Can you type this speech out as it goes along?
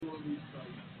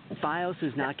Fios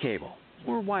is not cable.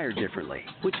 We're wired differently,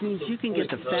 which means you can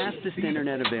get the fastest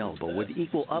internet available with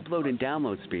equal upload and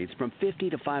download speeds from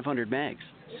 50 to 500 megs.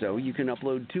 So you can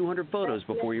upload 200 photos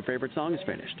before your favorite song is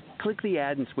finished. Click the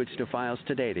ad and switch to Fios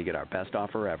today to get our best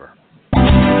offer ever.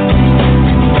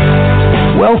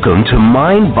 Welcome to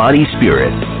Mind, Body,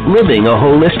 Spirit, Living a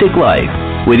Holistic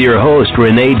Life with your host,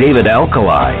 Renè David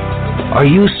Alkalay. Are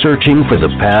you searching for the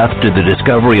path to the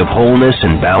discovery of wholeness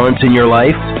and balance in your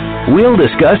life? We'll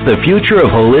discuss the future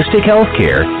of holistic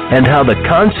healthcare and how the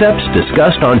concepts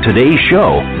discussed on today's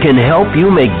show can help you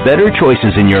make better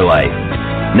choices in your life.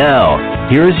 Now,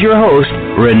 here's your host,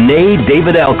 Renè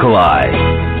David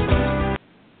Alkalay.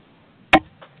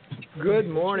 Good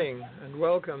morning and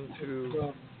welcome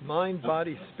to Mind,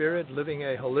 Body, Spirit, Living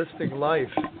a Holistic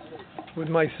Life with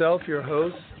myself, your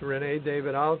host, Renè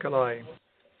David Alkalay.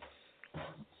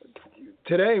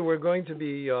 Today we're going to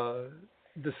be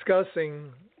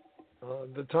discussing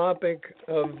the topic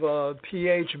of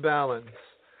pH balance.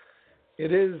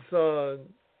 It is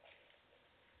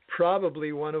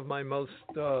probably one of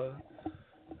the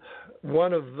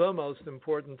most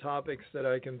important topics that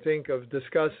I can think of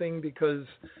discussing, because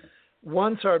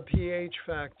once our pH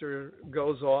factor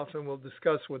goes off, and we'll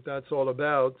discuss what that's all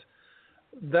about,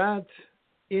 that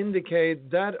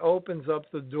opens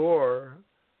up the door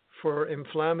for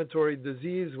inflammatory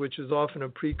disease, which is often a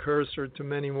precursor to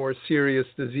many more serious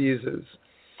diseases.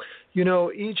 You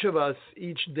know, each of us,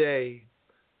 each day,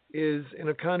 is in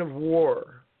a kind of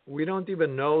war. We don't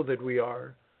even know that we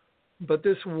are. But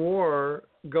this war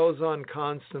goes on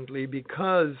constantly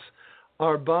because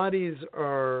our bodies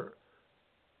are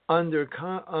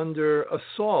under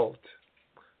assault.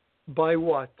 By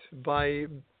what? By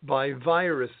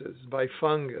viruses, by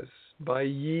fungus, by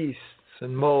yeasts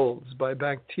and molds, by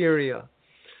bacteria.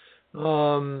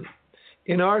 In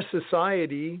our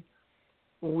society,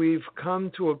 we've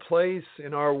come to a place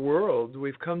in our world,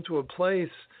 we've come to a place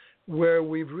where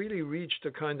we've really reached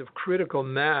a kind of critical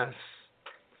mass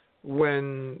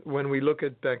when we look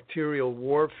at bacterial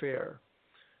warfare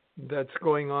that's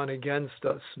going on against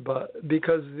us. But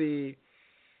because the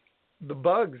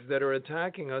bugs that are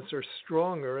attacking us are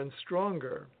stronger and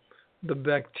stronger, the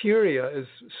bacteria is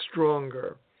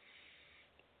stronger.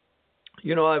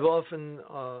 You know, I've often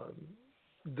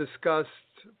discussed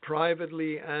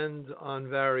privately and on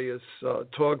various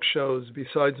talk shows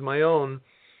besides my own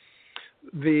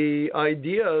the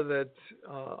idea that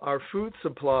our food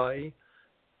supply,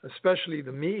 especially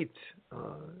the meat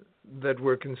that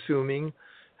we're consuming,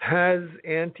 has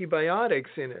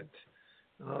antibiotics in it.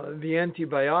 The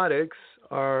antibiotics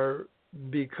are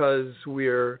because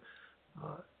we're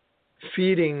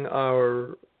feeding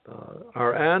our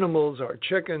animals, our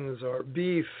chickens, our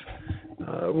beef,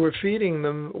 we're feeding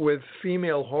them with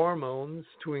female hormones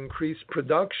to increase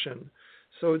production.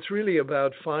 So it's really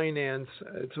about finance.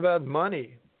 It's about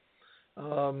money.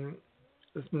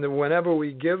 Whenever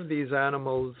we give these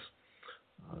animals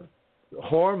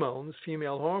hormones,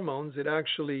 female hormones, it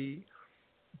actually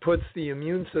puts the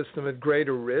immune system at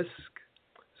greater risk.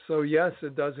 So yes,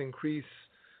 it does increase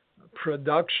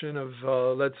production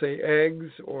of, let's say,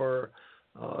 eggs or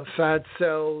fat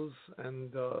cells,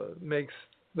 and makes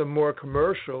them more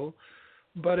commercial,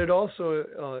 but it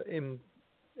also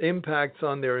impacts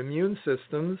on their immune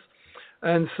systems,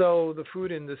 and so the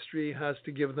food industry has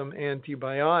to give them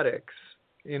antibiotics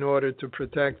in order to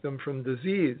protect them from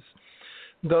disease.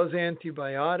 Those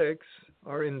antibiotics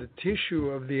are in the tissue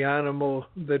of the animal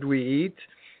that we eat,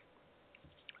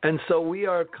 and so we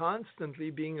are constantly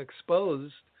being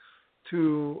exposed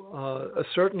to a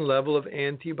certain level of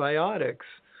antibiotics.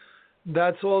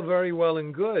 That's all very well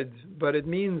and good, but it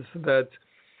means that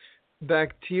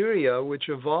bacteria, which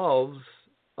evolves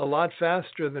a lot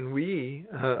faster than we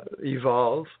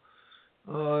evolve,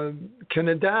 can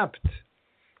adapt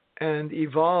and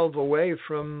evolve away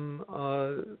from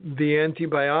the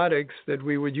antibiotics that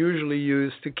we would usually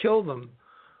use to kill them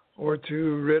or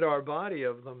to rid our body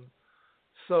of them,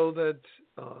 so that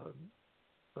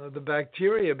the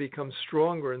bacteria become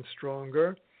stronger and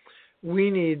stronger. We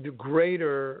need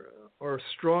greater or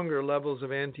stronger levels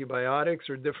of antibiotics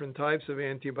or different types of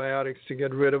antibiotics to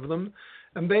get rid of them.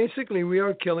 And basically, we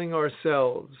are killing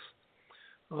ourselves.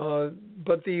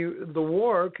 But the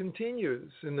war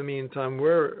continues. In the meantime,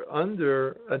 we're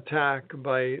under attack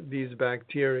by these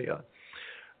bacteria.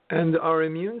 And our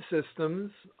immune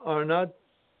systems are not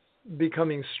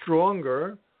becoming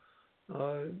stronger.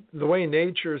 The way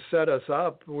nature set us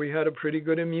up, we had a pretty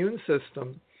good immune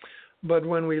system. But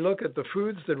when we look at the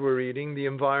foods that we're eating, the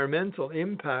environmental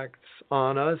impacts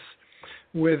on us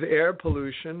with air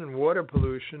pollution and water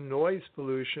pollution, noise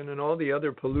pollution, and all the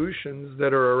other pollutions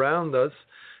that are around us,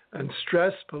 and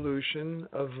stress pollution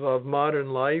of modern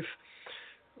life,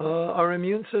 our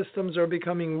immune systems are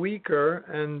becoming weaker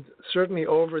and certainly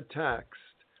overtaxed.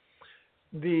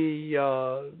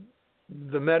 The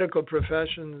medical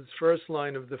profession's first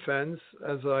line of defense,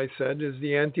 as I said, is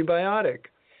the antibiotic.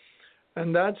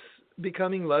 And that's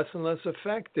becoming less and less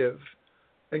effective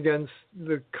against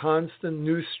the constant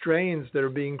new strains that are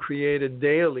being created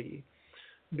daily,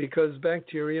 because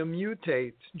bacteria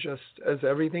mutate just as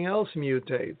everything else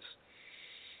mutates.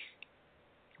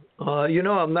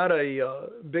 I'm not a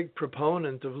big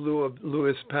proponent of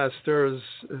Louis Pasteur's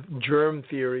germ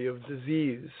theory of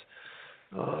disease,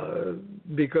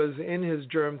 because in his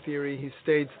germ theory he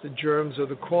states that germs are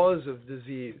the cause of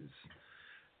disease.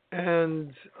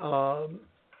 And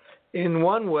in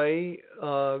one way,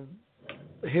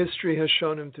 history has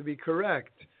shown him to be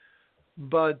correct,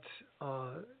 but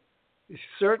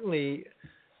certainly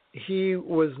he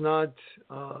was not,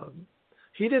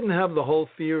 he didn't have the whole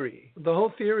theory. The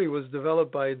whole theory was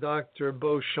developed by Dr.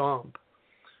 Beauchamp.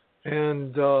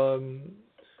 And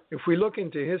if we look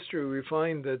into history, we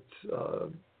find that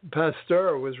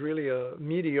Pasteur was really a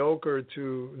mediocre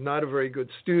to not a very good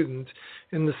student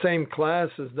in the same class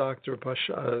as Dr.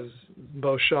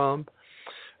 Beauchamp.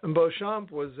 And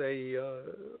Beauchamp was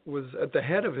at the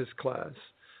head of his class.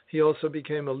 He also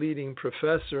became a leading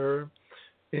professor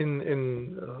in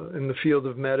the field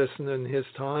of medicine in his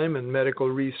time and medical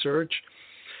research.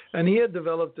 And he had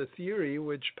developed a theory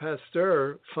which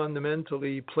Pasteur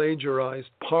fundamentally plagiarized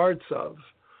parts of.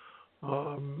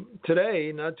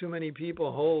 Today, not too many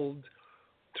people hold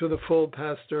to the full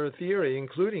Pasteur theory,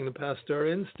 including the Pasteur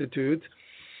Institute,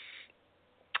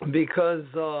 because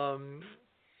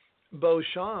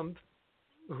Beauchamp,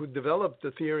 who developed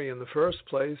the theory in the first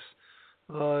place,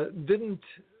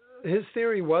 his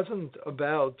theory wasn't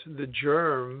about the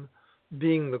germ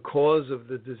being the cause of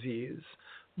the disease,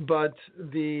 but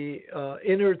the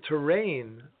inner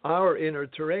terrain, our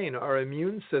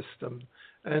immune system,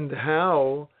 and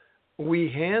how we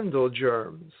handle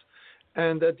germs.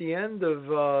 And at the end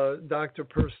of Dr.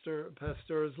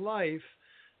 Pasteur's life,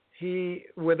 he,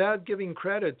 without giving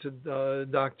credit to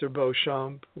Dr.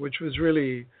 Beauchamp, which was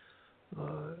really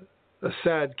a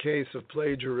sad case of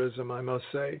plagiarism, I must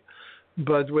say,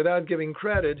 but without giving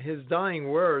credit, his dying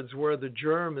words were, "The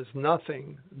germ is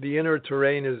nothing, the inner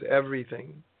terrain is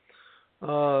everything."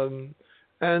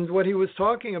 And what he was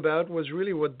talking about was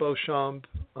really what Beauchamp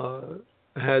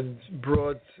had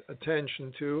brought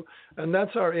attention to, and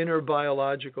that's our inner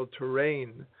biological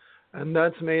terrain. And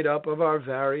that's made up of our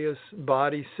various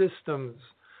body systems,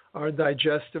 our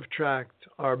digestive tract,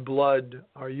 our blood,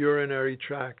 our urinary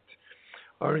tract,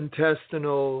 our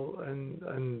intestinal and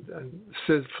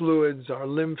fluids, our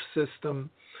lymph system.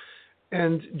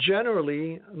 And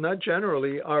not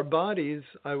generally, our bodies,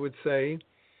 I would say,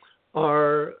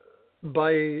 are,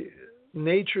 by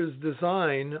nature's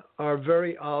design, are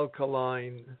very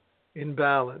alkaline in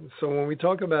balance. So when we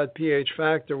talk about pH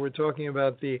factor, we're talking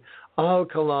about the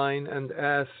alkaline and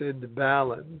acid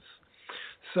balance.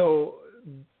 So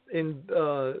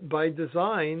by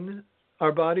design,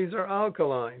 our bodies are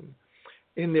alkaline.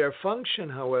 In their function,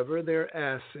 however, they're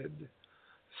acid.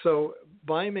 So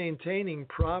by maintaining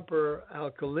proper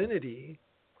alkalinity,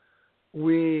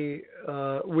 we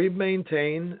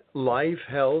maintain life,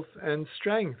 health, and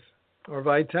strength or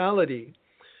vitality.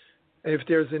 If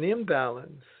there's an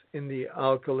imbalance in the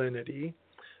alkalinity,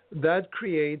 that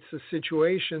creates a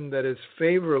situation that is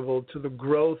favorable to the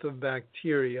growth of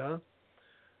bacteria,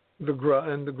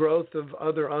 and the growth of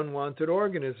other unwanted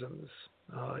organisms,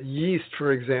 yeast,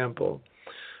 for example.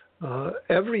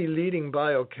 Every leading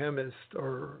biochemist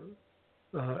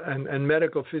and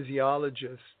medical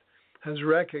physiologist has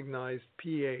recognized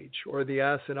pH, or the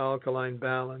acid-alkaline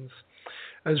balance,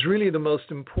 as really the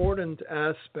most important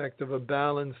aspect of a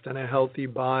balanced and a healthy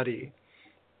body.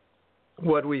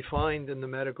 What we find in the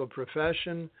medical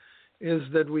profession is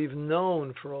that we've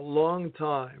known for a long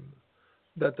time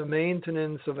that the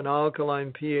maintenance of an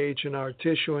alkaline pH in our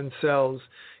tissue and cells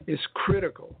is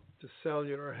critical to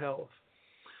cellular health.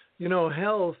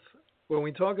 Health, when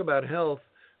we talk about health,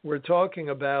 we're talking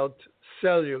about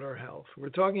cellular health. We're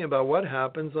talking about what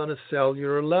happens on a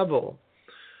cellular level.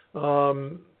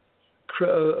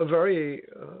 A very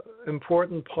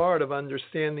important part of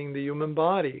understanding the human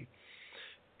body.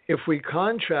 If we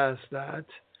contrast that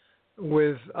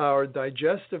with our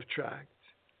digestive tract,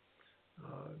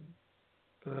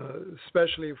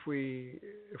 especially if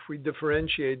we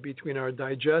differentiate between our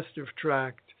digestive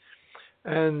tract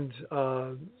and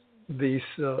the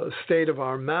state of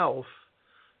our mouth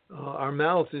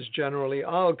is generally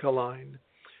alkaline.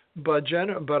 But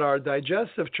our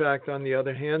digestive tract, on the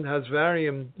other hand, has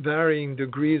varying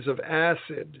degrees of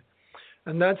acid,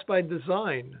 and that's by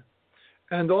design.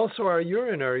 And also our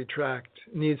urinary tract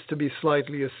needs to be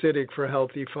slightly acidic for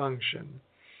healthy function.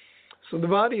 So the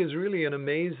body is really an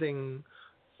amazing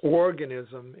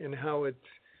organism in how it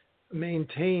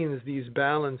maintains these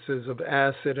balances of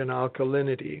acid and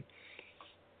alkalinity.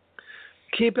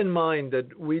 Keep in mind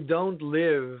that we don't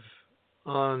live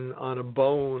on a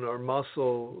bone or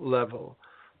muscle level.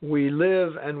 We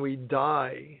live and we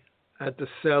die at the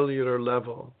cellular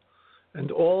level. And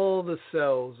all the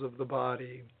cells of the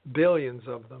body, billions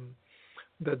of them,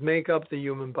 that make up the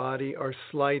human body are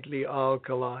slightly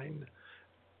alkaline.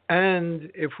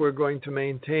 And if we're going to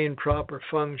maintain proper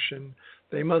function,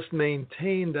 they must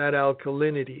maintain that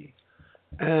alkalinity.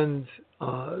 And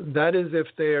that is if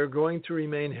they are going to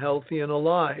remain healthy and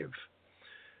alive.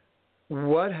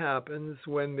 What happens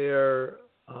when the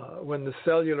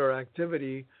cellular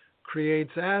activity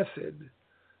creates acid?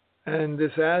 And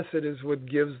this acid is what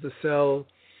gives the cell,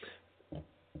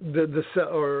 the cell,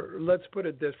 or let's put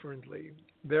it differently.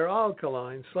 They're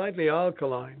alkaline, slightly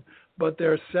alkaline, but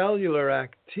their cellular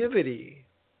activity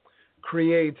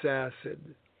creates acid.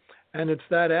 And it's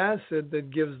that acid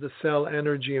that gives the cell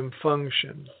energy and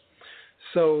function.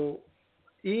 So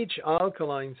each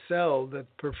alkaline cell that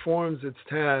performs its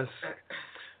task,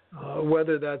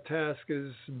 whether that task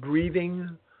is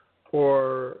breathing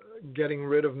or getting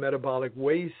rid of metabolic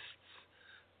wastes,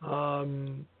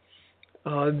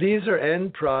 these are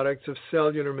end products of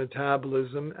cellular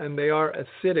metabolism, and they are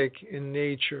acidic in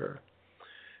nature.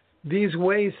 These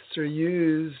wastes are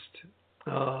used,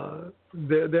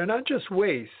 they're not just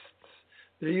wastes,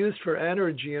 they're used for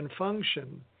energy and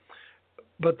function,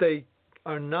 but they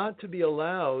are not to be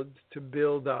allowed to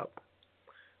build up.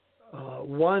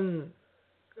 One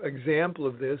example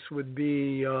of this would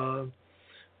be a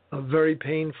very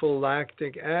painful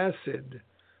lactic acid,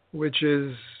 which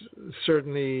is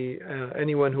certainly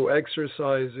anyone who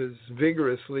exercises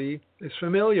vigorously is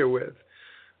familiar with.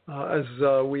 As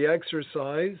we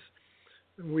exercise,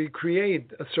 we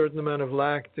create a certain amount of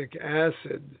lactic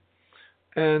acid,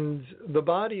 and the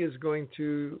body is going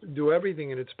to do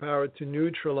everything in its power to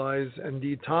neutralize and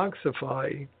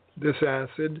detoxify this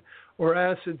acid, or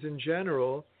acids in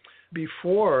general,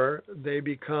 before they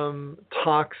become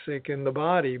toxic in the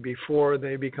body, before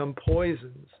they become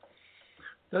poisons.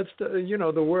 That's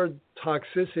the word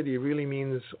toxicity really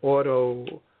means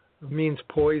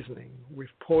poisoning.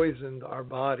 We've poisoned our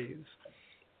bodies.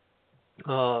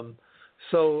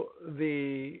 So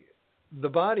the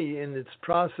body, in its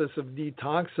process of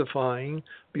detoxifying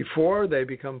before they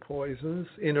become poisons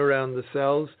in around the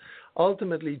cells,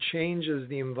 ultimately changes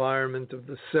the environment of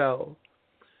the cell.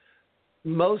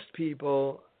 Most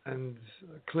people and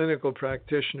clinical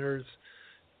practitioners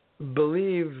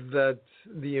believe that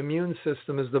the immune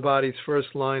system is the body's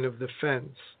first line of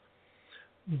defense.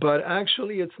 But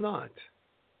actually it's not.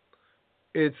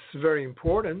 It's very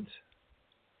important,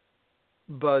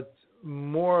 but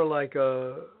more like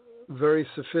a very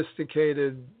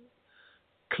sophisticated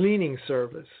cleaning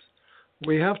service.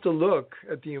 We have to look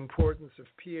at the importance of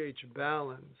pH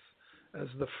balance as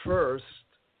the first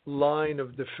line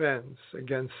of defense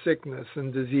against sickness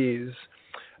and disease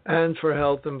and for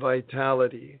health and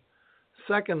vitality.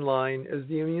 Second line is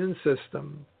the immune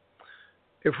system.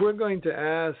 If we're going to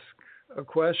ask a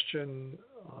question,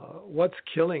 what's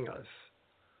killing us?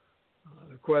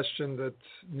 The question that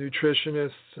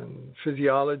nutritionists and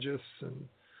physiologists and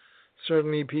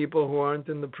certainly people who aren't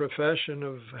in the profession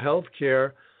of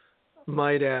healthcare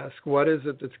might ask, what is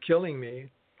it that's killing me?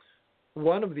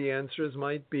 One of the answers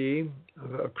might be,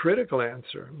 a critical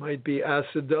answer, might be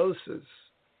acidosis,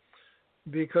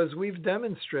 because we've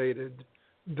demonstrated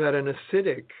that an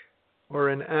acidic or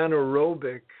an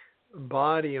anaerobic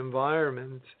body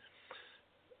environment,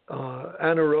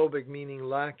 anaerobic meaning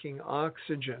lacking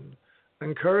oxygen,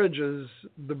 encourages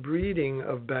the breeding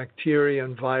of bacteria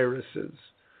and viruses,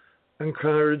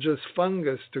 encourages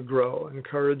fungus to grow,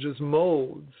 encourages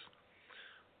molds.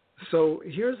 So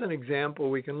here's an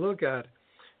example we can look at.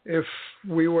 If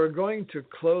we were going to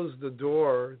close the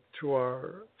door to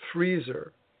our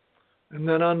freezer and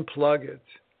then unplug it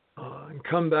and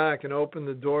come back and open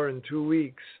the door in 2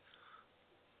 weeks,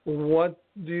 what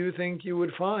do you think you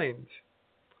would find?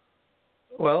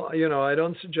 Well, I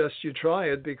don't suggest you try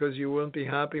it because you won't be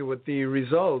happy with the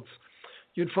results.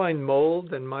 You'd find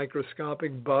mold and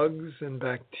microscopic bugs and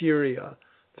bacteria.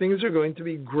 Things are going to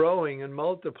be growing and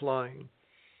multiplying.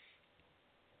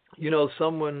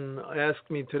 Someone asked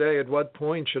me today, at what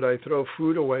point should I throw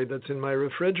food away that's in my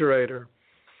refrigerator?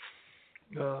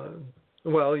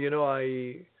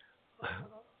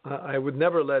 I would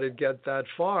never let it get that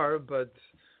far, but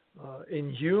in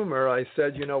humor, I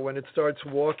said, when it starts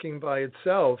walking by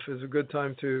itself is a good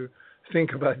time to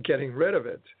think about getting rid of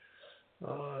it.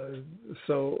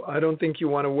 So I don't think you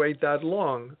want to wait that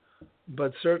long,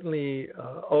 but certainly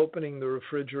opening the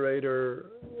refrigerator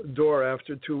door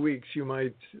after 2 weeks, you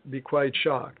might be quite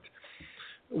shocked.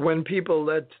 When people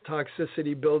let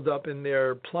toxicity build up in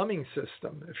their plumbing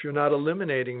system, if you're not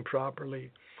eliminating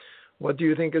properly, what do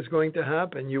you think is going to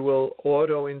happen? You will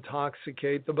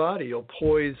auto-intoxicate the body. You'll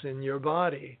poison your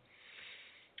body.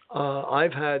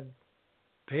 I've had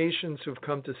patients who've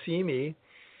come to see me,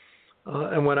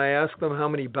 and when I ask them how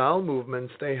many bowel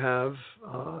movements they have,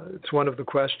 it's one of the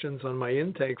questions on my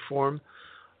intake form,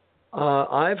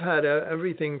 I've had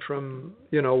everything from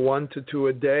 1 to 2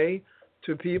 a day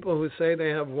to people who say they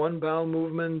have 1 bowel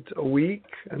movement a week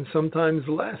and sometimes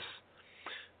less.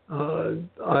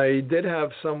 I did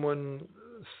have someone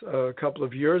a couple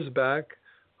of years back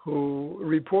who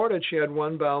reported she had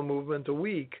 1 bowel movement a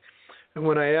week. And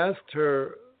when I asked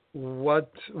her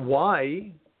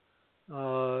why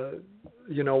that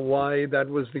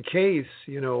was the case,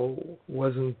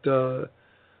 wasn't, her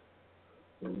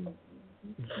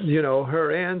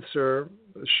answer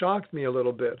shocked me a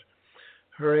little bit.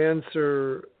 Her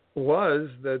answer was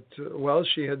that,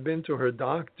 she had been to her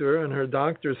doctor, and her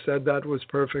doctor said that was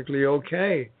perfectly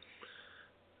okay.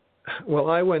 Well,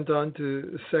 I went on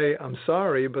to say, I'm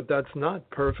sorry, but that's not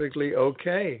perfectly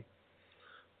okay.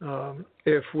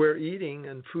 If we're eating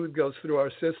and food goes through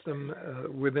our system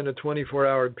within a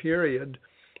 24-hour period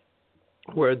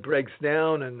where it breaks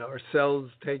down and our cells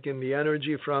take in the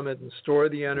energy from it and store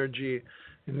the energy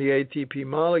in the ATP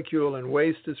molecule and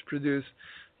waste is produced,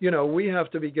 we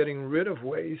have to be getting rid of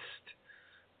waste.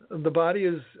 The body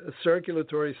is a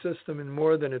circulatory system in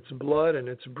more than its blood and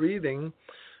its breathing.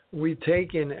 We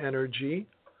take in energy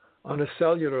on a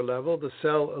cellular level. The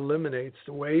cell eliminates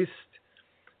the waste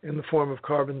in the form of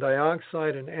carbon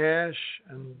dioxide and ash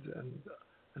and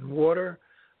water,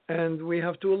 and we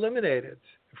have to eliminate it.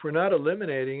 If we're not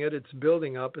eliminating it, it's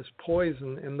building up as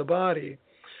poison in the body.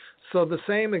 So the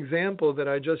same example that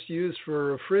I just used for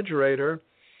a refrigerator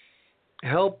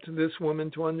helped this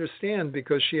woman to understand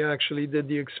because she actually did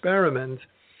the experiment.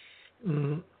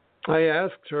 I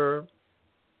asked her,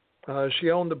 she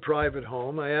owned a private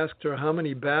home. I asked her, how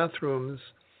many bathrooms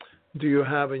do you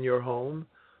have in your home?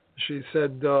 She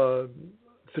said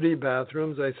 3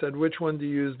 bathrooms. I said, which one do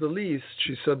you use the least?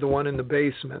 She said, the one in the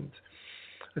basement.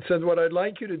 I said, what I'd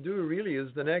like you to do really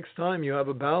is the next time you have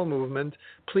a bowel movement,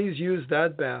 please use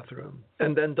that bathroom.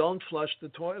 And then don't flush the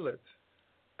toilet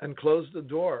and close the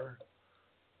door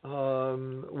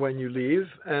when you leave,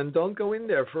 and don't go in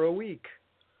there for a week.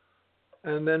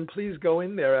 And then please go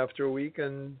in there after a week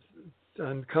and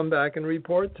come back and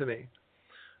report to me.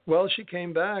 Well, she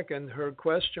came back, and her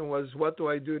question was, what do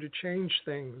I do to change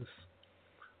things?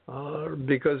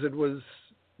 Because it was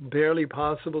barely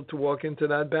possible to walk into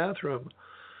that bathroom.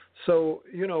 So,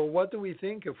 what do we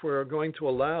think if we're going to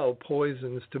allow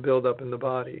poisons to build up in the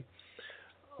body?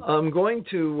 I'm going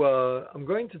to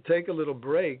take a little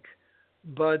break,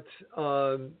 but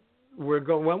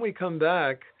when we come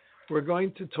back, we're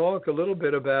going to talk a little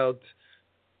bit about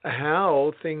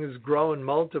how things grow and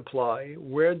multiply.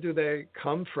 Where do they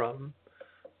come from?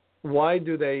 Why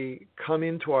do they come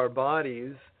into our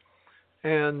bodies?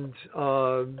 And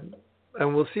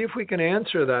we'll see if we can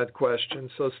answer that question.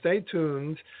 So stay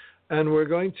tuned, and we're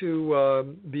going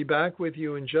to be back with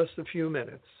you in just a few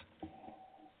minutes.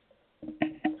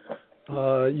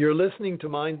 You're listening to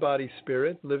Mind, Body,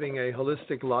 Spirit, Living a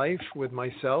Holistic Life with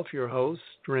myself, your host,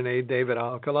 Renè David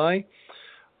Alkalay.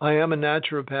 I am a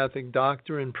naturopathic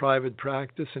doctor in private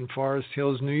practice in Forest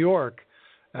Hills, New York,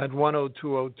 at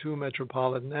 10202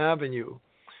 Metropolitan Avenue.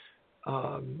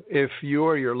 If you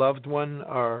or your loved one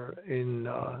are in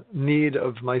need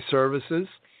of my services,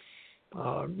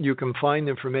 you can find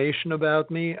information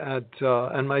about me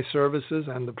and my services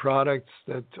and the products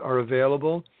that are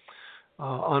available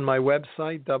on my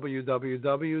website,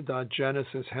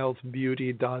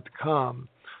 www.genesishealthbeauty.com.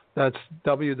 That's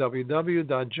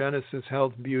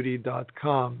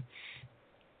www.genesishealthbeauty.com.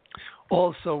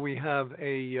 Also, we have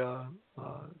a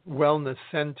wellness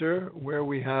center where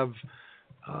we have,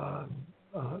 I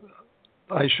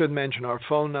should mention our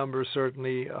phone number,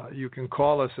 certainly. You can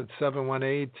call us at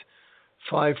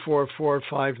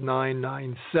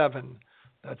 718-544-5997.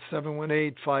 That's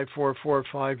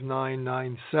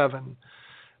 718-544-5997.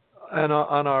 And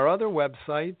on our other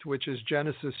website, which is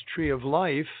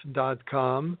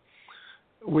GenesisTreeOfLife.com,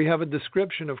 we have a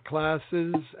description of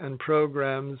classes and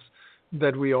programs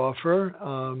that we offer.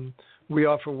 We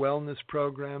offer wellness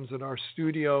programs at our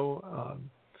studio.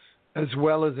 as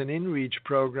well as an in-reach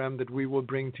program that we will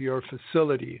bring to your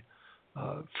facility.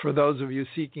 For those of you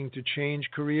seeking to change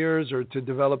careers or to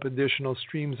develop additional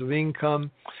streams of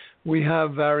income, we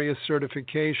have various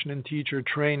certification and teacher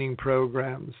training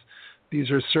programs. These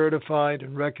are certified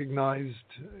and recognized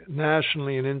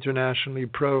nationally and internationally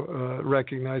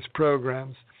recognized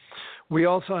programs. We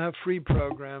also have free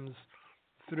programs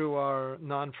through our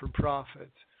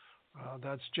non-for-profit.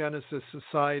 That's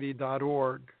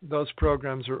genesissociety.org. Those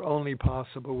programs are only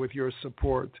possible with your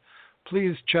support.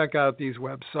 Please check out these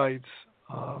websites.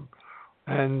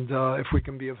 And if we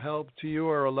can be of help to you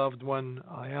or a loved one,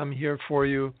 I am here for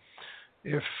you.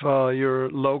 If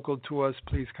you're local to us,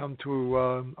 please come to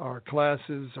our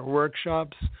classes or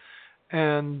workshops.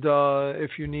 And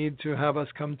if you need to have us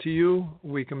come to you,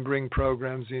 we can bring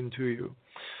programs into you.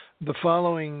 The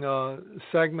following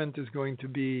segment is going to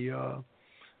be a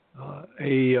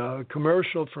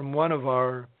commercial from one of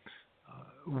our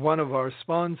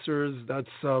sponsors. That's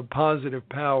Positive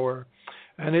Power.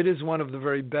 And it is one of the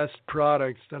very best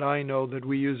products that I know that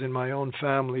we use in my own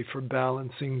family for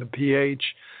balancing the pH.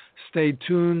 Stay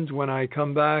tuned. When I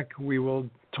come back, we will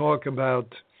talk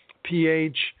about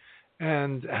pH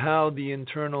and how the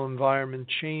internal environment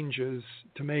changes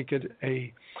to make it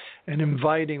an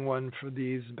inviting one for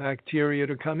these bacteria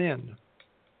to come in.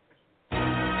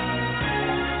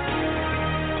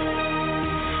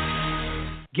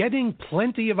 Getting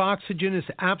plenty of oxygen is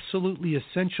absolutely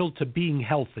essential to being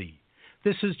healthy.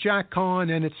 This is Jack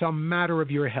Kahn, and it's a matter of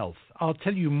your health. I'll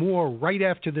tell you more right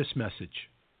after this message.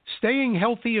 Staying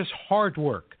healthy is hard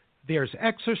work. There's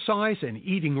exercise and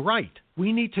eating right.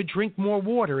 We need to drink more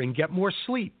water and get more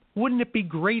sleep. Wouldn't it be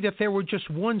great if there were just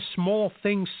one small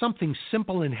thing, something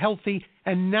simple and healthy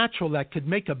and natural that could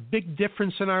make a big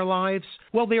difference in our lives?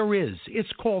 Well, there is.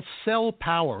 It's called Cell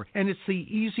Power, and it's the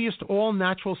easiest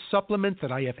all-natural supplement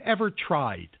that I have ever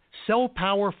tried. Cell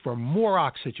Power for more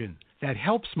oxygen. That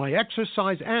helps my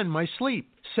exercise and my sleep.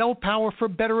 Cell Power for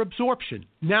better absorption.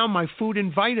 Now my food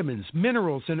and vitamins,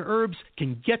 minerals, and herbs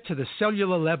can get to the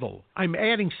cellular level. I'm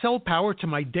adding Cell Power to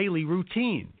my daily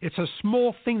routine. It's a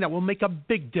small thing that will make a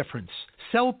big difference.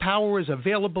 Cell Power is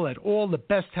available at all the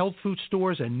best health food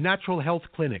stores and natural health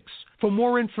clinics. For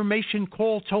more information,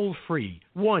 call toll-free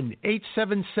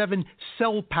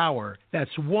 1-877-CELL-POWER.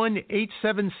 That's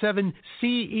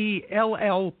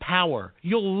 1-877-CELL-POWER.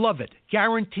 You'll love it,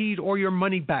 guaranteed, or your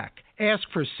money back. Ask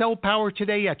for Cell Power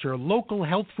today at your local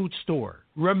health food store.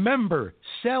 Remember,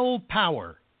 Cell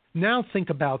Power. Now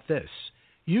think about this.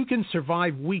 You can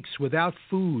survive weeks without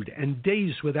food and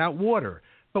days without water,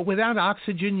 but without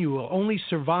oxygen you will only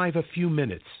survive a few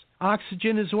minutes.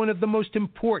 Oxygen is one of the most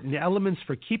important elements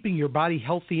for keeping your body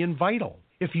healthy and vital.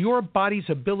 If your body's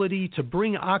ability to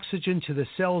bring oxygen to the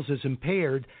cells is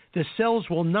impaired, the cells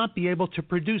will not be able to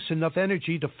produce enough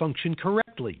energy to function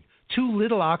correctly. Too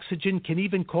little oxygen can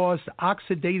even cause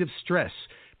oxidative stress,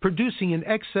 producing an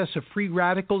excess of free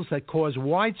radicals that cause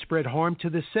widespread harm to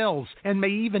the cells and may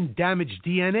even damage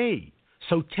DNA.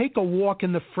 So take a walk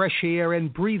in the fresh air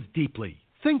and breathe deeply.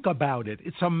 Think about it.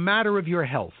 It's a matter of your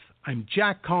health. I'm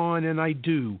Jack Kahn, and I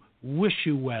do wish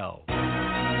you well.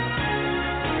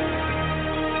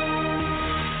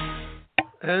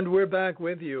 And we're back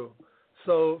with you.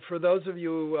 So for those of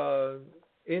you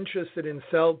interested in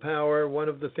Cell Power, one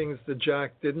of the things that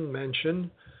Jack didn't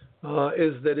mention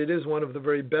is that it is one of the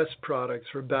very best products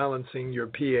for balancing your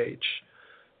pH.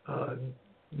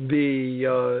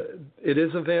 It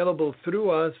is available through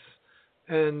us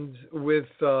and with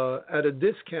at a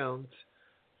discount.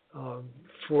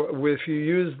 If you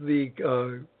use the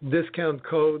discount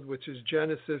code, which is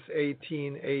Genesis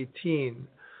 1818,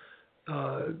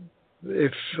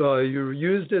 if you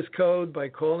use this code by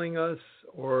calling us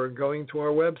or going to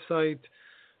our website,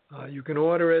 you can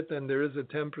order it, and there is a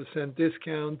 10%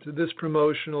 discount. This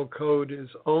promotional code is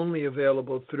only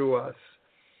available through us.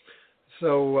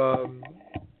 So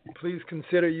please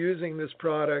consider using this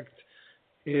product.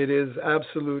 It is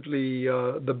absolutely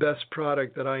the best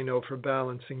product that I know for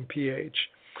balancing pH.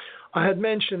 I had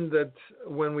mentioned that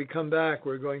when we come back,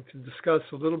 we're going to discuss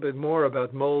a little bit more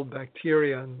about mold,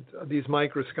 bacteria, and these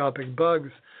microscopic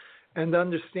bugs, and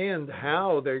understand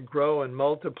how they grow and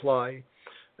multiply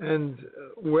and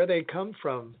where they come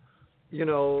from. You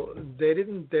know, they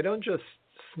don't just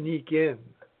sneak in.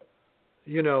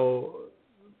 You know,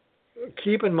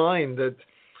 keep in mind that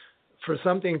for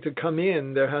something to come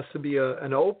in, there has to be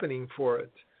an opening for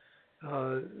it.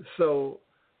 So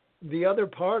the other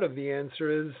part of the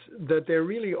answer is that they're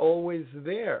really always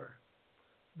there.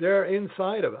 They're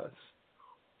inside of us.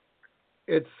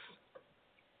 It's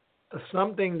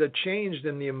something that changed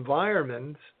in the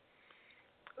environment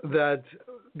that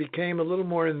became a little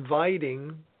more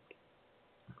inviting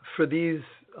for these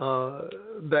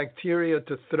bacteria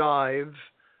to thrive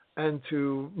and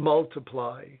to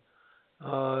multiply.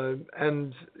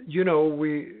 And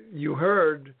you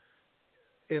heard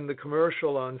in the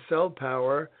commercial on Cell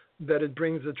Power that it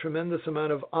brings a tremendous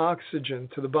amount of oxygen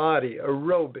to the body,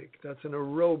 aerobic. That's an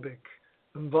aerobic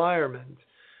environment.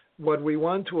 What we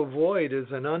want to avoid is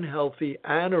an unhealthy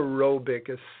anaerobic,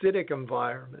 acidic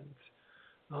environment.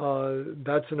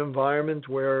 That's an environment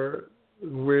where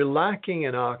we're lacking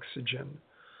in oxygen.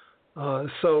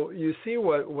 So you see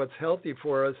what's healthy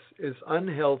for us is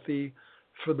unhealthy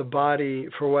for the body,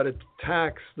 for what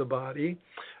attacks the body.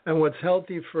 And what's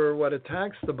healthy for what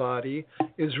attacks the body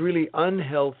is really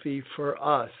unhealthy for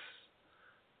us.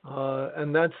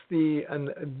 And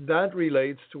that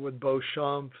relates to what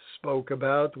Beauchamp spoke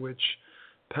about, which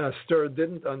Pasteur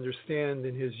didn't understand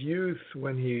in his youth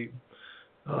when he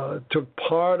took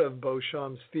part of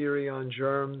Beauchamp's theory on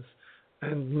germs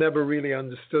and never really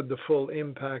understood the full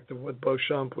impact of what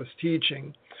Beauchamp was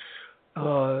teaching.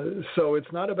 So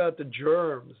it's not about the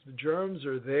germs. The germs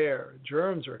are there.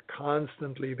 Germs are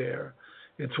constantly there.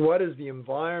 It's what is the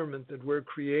environment that we're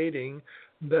creating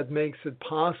that makes it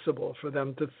possible for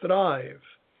them to thrive.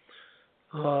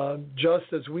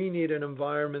 Just as we need an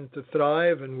environment to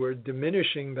thrive, and we're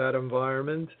diminishing that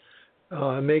environment,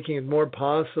 making it more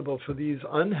possible for these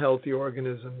unhealthy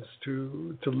organisms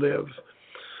to live.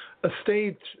 A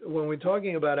state, when we're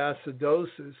talking about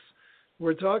acidosis,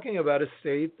 we're talking about a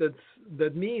state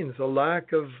that means a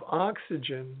lack of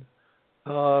oxygen.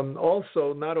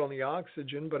 Also, not only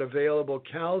oxygen, but available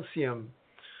calcium.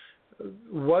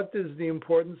 What is the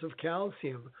importance of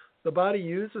calcium? The body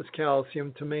uses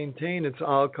calcium to maintain its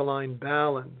alkaline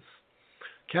balance.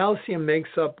 Calcium makes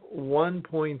up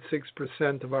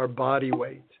 1.6% of our body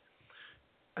weight.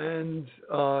 And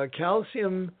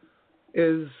calcium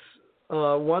is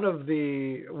one of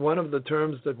the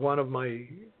terms that one of my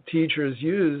teachers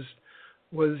used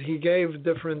was he gave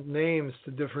different names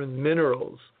to different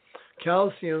minerals.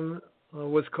 Calcium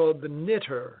was called the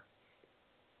knitter,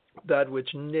 that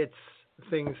which knits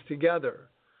things together.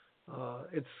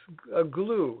 It's a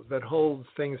glue that holds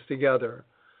things together.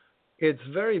 It's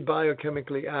very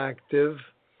biochemically active,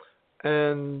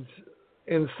 and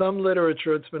in some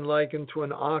literature it's been likened to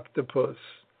an octopus,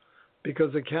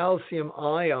 because a calcium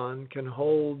ion can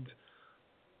hold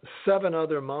 7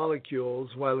 other molecules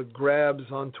while it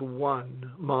grabs onto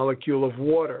one molecule of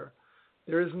water.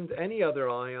 There isn't any other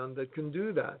ion that can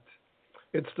do that.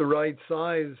 It's the right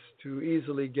size to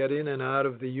easily get in and out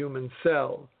of the human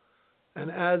cell. And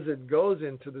as it goes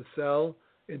into the cell,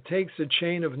 it takes a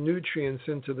chain of nutrients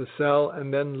into the cell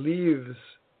and then leaves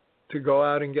to go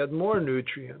out and get more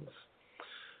nutrients.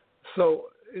 So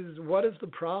what is the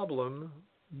problem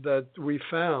that we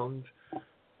found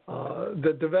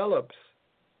that develops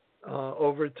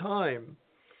over time?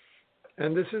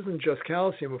 And this isn't just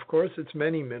calcium, of course, it's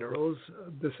many minerals.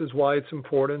 This is why it's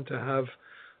important to have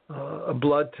a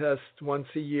blood test once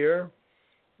a year,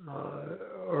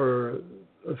 or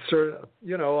a certain,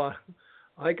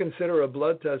 I consider a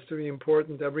blood test to be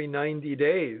important every 90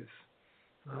 days.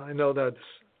 I know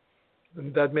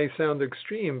that may sound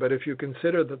extreme, but if you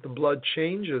consider that the blood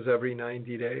changes every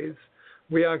 90 days,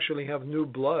 we actually have new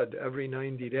blood every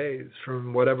 90 days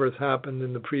from whatever's happened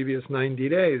in the previous 90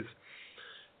 days.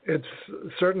 It's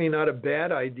certainly not a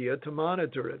bad idea to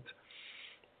monitor it.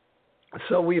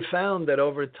 So we found that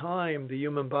over time, the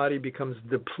human body becomes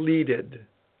depleted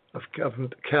of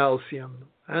calcium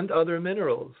and other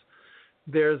minerals.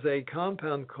 There's a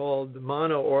compound called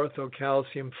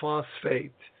monoorthocalcium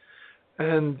phosphate,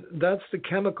 and that's the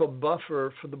chemical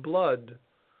buffer for the blood.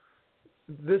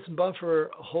 This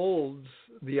buffer holds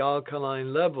the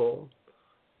alkaline level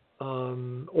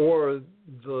or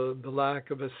the lack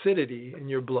of acidity in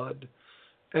your blood.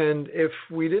 And if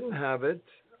we didn't have it,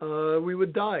 we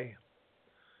would die.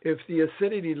 If the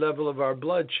acidity level of our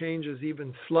blood changes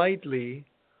even slightly,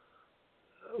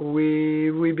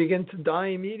 we begin to die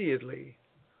immediately.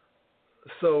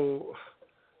 So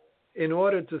in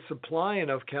order to supply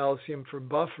enough calcium for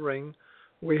buffering,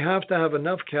 we have to have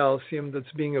enough calcium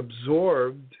that's being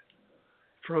absorbed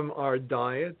from our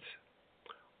diet,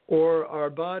 or our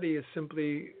body is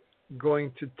simply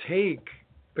going to take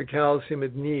the calcium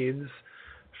it needs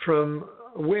from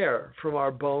where? From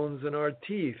our bones and our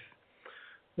teeth.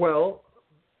 Well,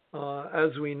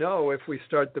 as we know, if we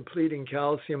start depleting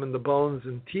calcium in the bones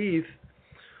and teeth,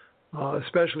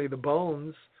 especially the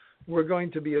bones, we're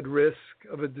going to be at risk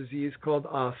of a disease called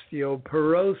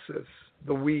osteoporosis,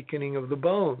 the weakening of the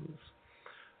bones.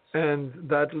 And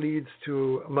that leads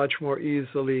to much more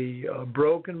easily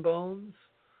broken bones,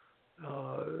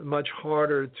 much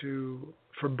harder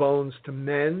for bones to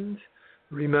mend.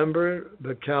 Remember,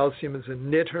 the calcium is a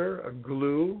knitter, a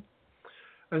glue.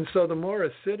 And so the more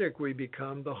acidic we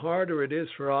become, the harder it is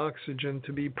for oxygen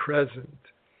to be present.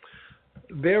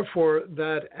 Therefore,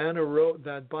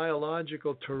 that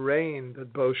biological terrain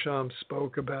that Beauchamp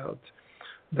spoke about,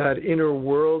 that inner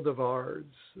world of ours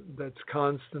that's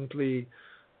constantly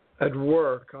at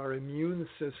work, our immune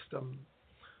system,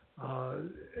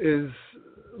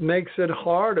 makes it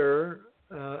harder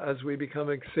as we become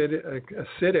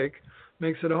acidic,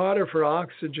 makes it harder for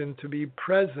oxygen to be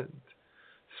present.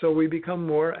 So we become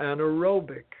more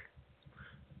anaerobic.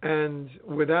 And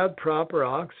without proper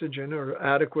oxygen or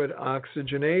adequate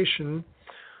oxygenation,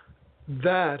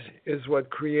 that is what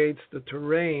creates the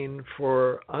terrain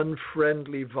for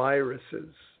unfriendly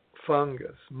viruses,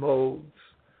 fungus, molds,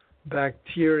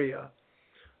 bacteria,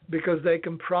 because they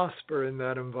can prosper in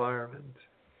that environment.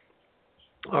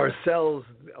 Our cells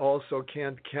also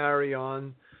can't carry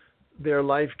on their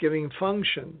life-giving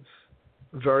functions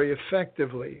very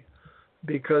effectively,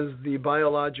 because the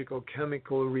biological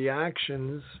chemical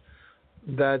reactions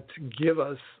that give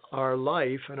us our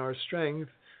life and our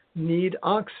strength need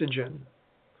oxygen.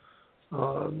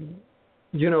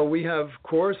 We have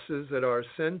courses at our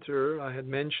center. I had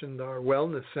mentioned our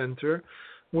wellness center.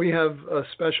 We have a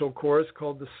special course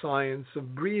called the Science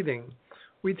of Breathing.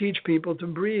 We teach people to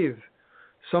breathe.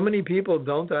 So many people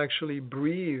don't actually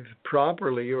breathe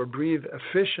properly or breathe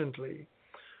efficiently.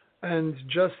 And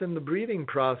just in the breathing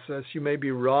process, you may be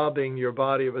robbing your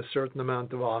body of a certain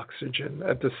amount of oxygen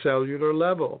at the cellular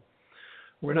level.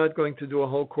 We're not going to do a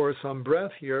whole course on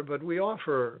breath here, but we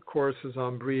offer courses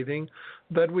on breathing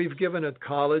that we've given at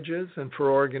colleges and for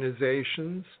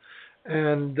organizations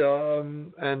and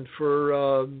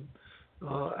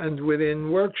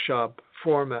within workshop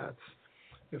formats.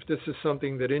 If this is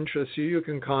something that interests you, you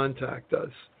can contact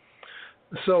us.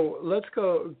 So let's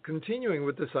go, continuing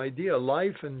with this idea,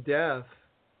 life and death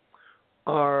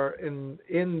are in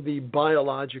the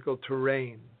biological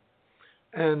terrain.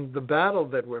 And the battle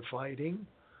that we're fighting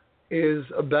is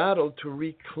a battle to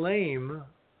reclaim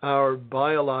our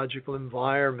biological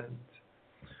environment.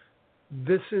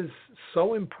 This is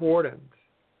so important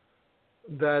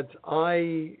that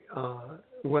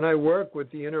when I work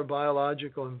with the inner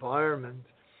biological environment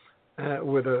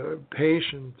with a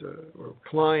patient or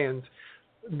client,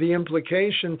 the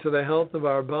implication to the health of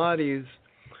our bodies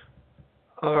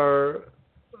are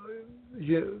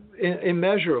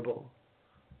immeasurable.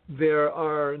 There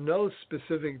are no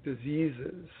specific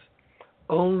diseases,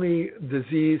 only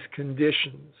disease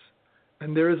conditions.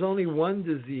 And there is only one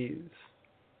disease,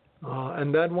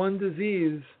 and that one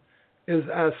disease is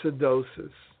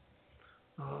acidosis.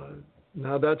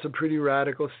 Now that's a pretty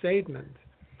radical statement,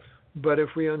 but if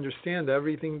we understand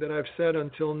everything that I've said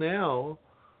until now,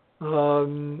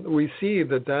 we see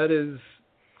that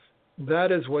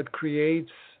is what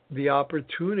creates the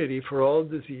opportunity for all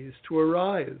disease to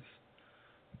arise.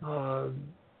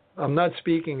 I'm not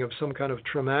speaking of some kind of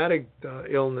traumatic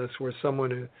illness where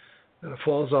someone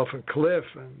falls off a cliff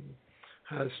and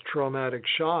has traumatic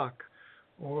shock,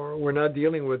 or we're not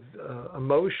dealing with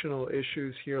emotional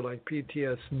issues here like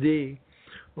PTSD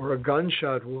or a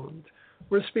gunshot wound.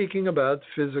 We're speaking about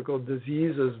physical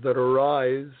diseases that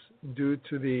arise due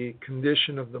to the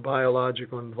condition of the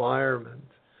biological environment,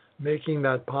 making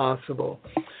that possible.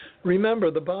 Remember,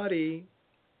 the body,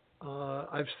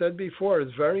 I've said before,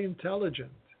 is very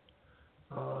intelligent.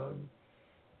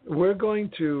 We're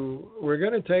going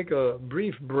to take a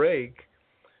brief break,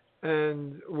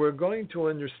 and we're going to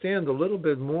understand a little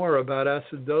bit more about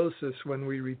acidosis when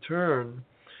we return.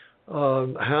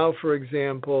 How, for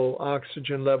example,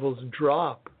 oxygen levels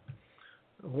drop,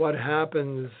 what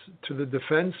happens to the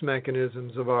defense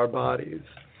mechanisms of our bodies.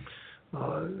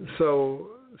 So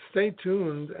stay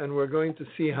tuned, and we're going to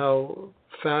see how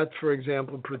fat, for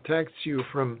example, protects you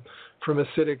from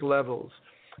acidic levels.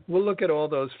 We'll look at all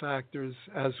those factors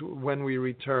when we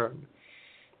return.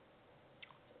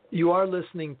 You are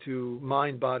listening to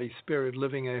Mind, Body, Spirit,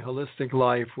 Living a Holistic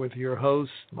Life with your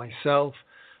host, myself,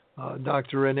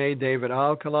 Dr. Renè David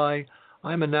Alkalay.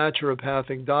 I'm a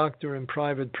naturopathic doctor in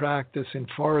private practice in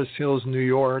Forest Hills, New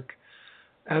York,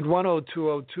 at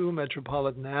 10202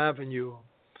 Metropolitan Avenue.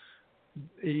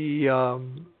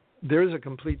 There's a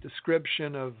complete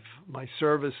description of my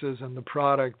services and the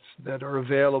products that are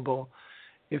available.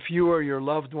 If you or your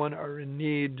loved one are in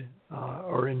need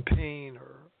or in pain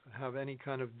or have any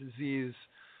kind of disease,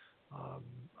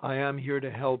 I am here to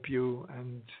help you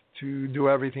and to do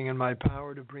everything in my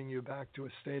power to bring you back to a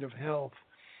state of health.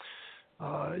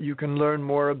 You can learn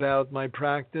more about my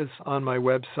practice on my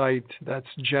website. That's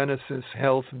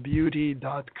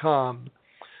genesishealthbeauty.com,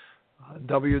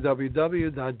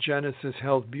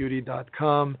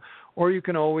 www.genesishealthbeauty.com, or you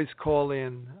can always call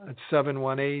in at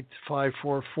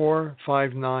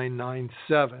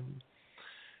 718-544-5997.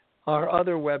 Our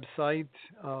other website,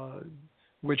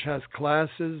 which has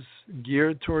classes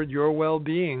geared toward your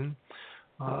well-being,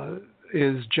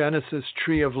 is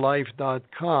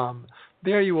genesistreeoflife.com.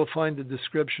 There you will find a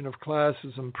description of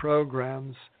classes and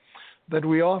programs that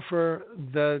we offer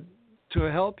that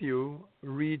to help you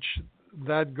reach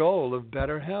that goal of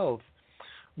better health.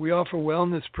 We offer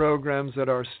wellness programs at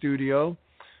our studio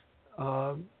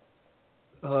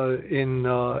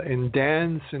in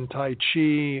dance, in Tai Chi,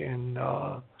 in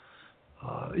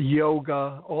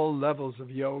yoga, all levels of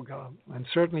yoga, and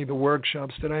certainly the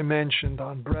workshops that I mentioned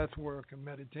on breath work and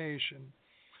meditation.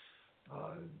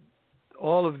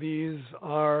 All of these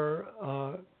are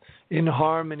in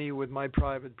harmony with my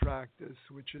private practice,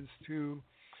 which is to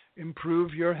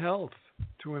improve your health,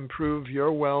 to improve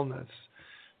your wellness.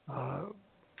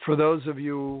 For those of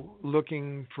you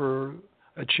looking for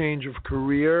a change of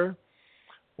career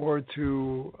or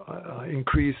to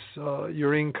increase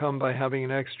your income by having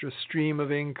an extra stream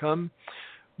of income,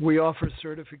 we offer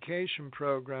certification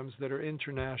programs that are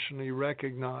internationally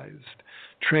recognized,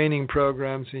 training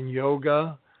programs in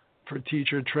yoga for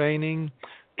teacher training,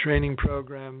 training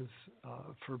programs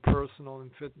for personal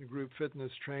and group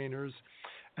fitness trainers,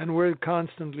 and we're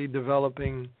constantly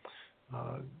developing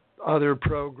other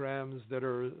programs that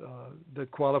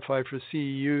qualify for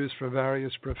CEUs for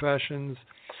various professions,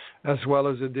 as well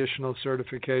as additional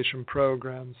certification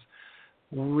programs.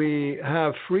 We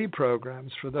have free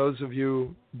programs for those of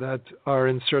you that are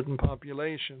in certain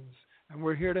populations, and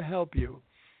we're here to help you.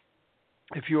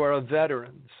 If you are a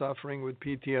veteran suffering with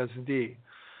PTSD,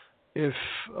 if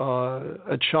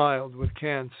a child with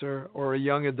cancer or a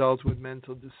young adult with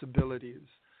mental disabilities,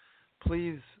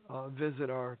 please visit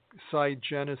our site,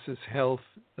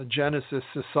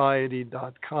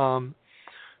 genesissociety.com.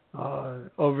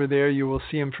 Over there you will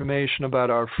see information about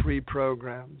our free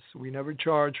programs. We never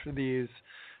charge for these,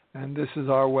 and this is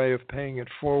our way of paying it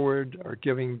forward or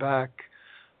giving back.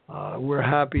 We're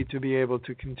happy to be able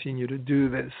to continue to do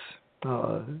this.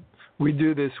 We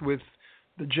do this with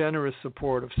the generous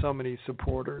support of so many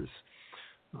supporters.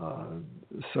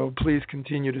 So please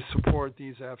continue to support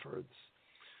these efforts.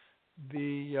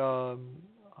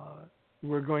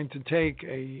 We're going to take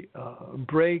a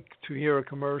break to hear a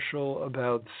commercial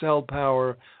about Cell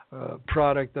Power, a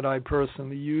product that I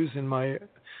personally use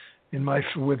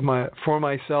for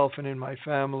myself and in my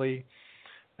family,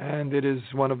 and it is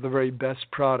one of the very best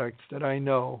products that I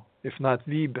know, if not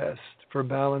the best, for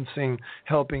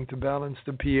helping to balance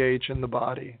the pH in the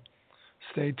body.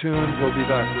 Stay tuned. We'll be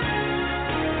back with you.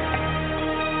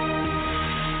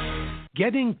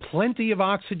 Getting plenty of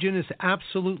oxygen is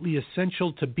absolutely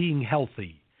essential to being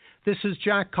healthy. This is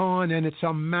Jack Kahn, and it's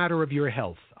a matter of your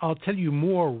health. I'll tell you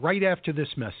more right after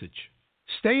this message.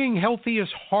 Staying healthy is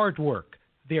hard work.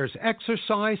 There's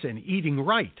exercise and eating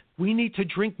right. We need to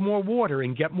drink more water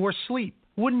and get more sleep.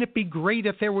 Wouldn't it be great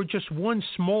if there were just one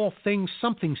small thing,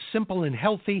 something simple and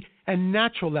healthy and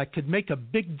natural that could make a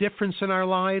big difference in our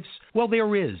lives? Well,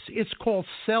 there is. It's called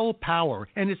Cell Power,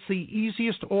 and it's the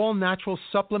easiest all-natural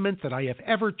supplement that I have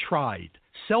ever tried.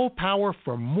 Cell Power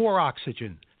for more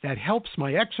oxygen. That helps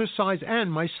my exercise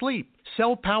and my sleep.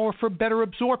 Cell Power for better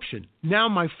absorption. Now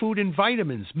my food and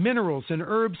vitamins, minerals, and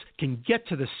herbs can get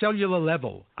to the cellular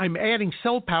level. I'm adding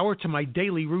Cell Power to my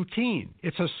daily routine.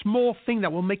 It's a small thing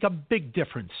that will make a big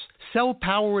difference. Cell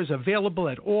Power is available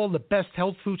at all the best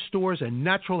health food stores and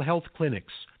natural health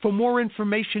clinics. For more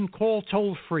information, call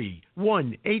toll-free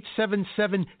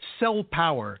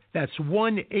 1-877-CELL-POWER. That's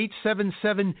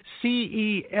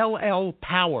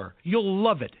 1-877-CELL-POWER. You'll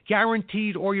love it,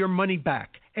 guaranteed, or your money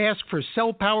back. Ask for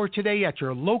Cell Power today at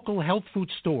your local health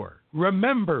food store.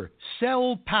 Remember,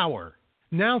 Cell Power.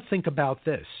 Now think about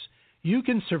this. You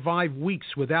can survive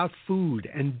weeks without food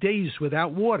and days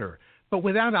without water, but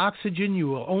without oxygen you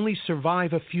will only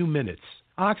survive a few minutes.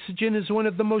 Oxygen is one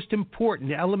of the most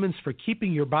important elements for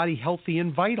keeping your body healthy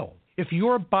and vital. If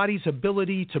your body's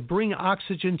ability to bring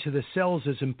oxygen to the cells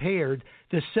is impaired,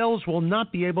 the cells will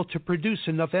not be able to produce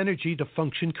enough energy to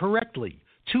function correctly.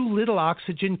 Too little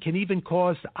oxygen can even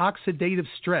cause oxidative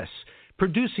stress,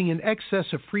 producing an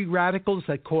excess of free radicals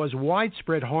that cause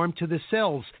widespread harm to the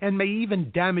cells and may even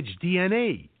damage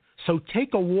DNA. So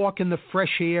take a walk in the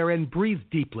fresh air and breathe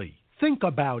deeply. Think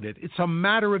about it. It's a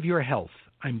matter of your health.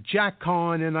 I'm Jack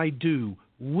Kahn, and I do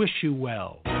wish you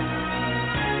well.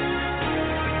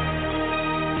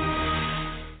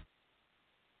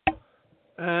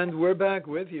 And we're back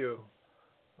with you.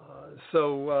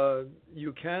 So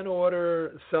you can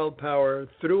order Cell Power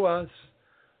through us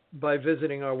by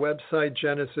visiting our website,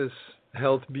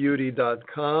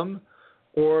 genesishealthbeauty.com,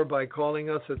 or by calling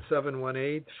us at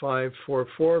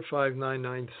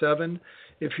 718-544-5997.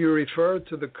 If you refer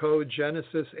to the code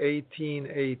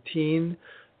Genesis1818,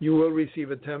 you will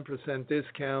receive a 10%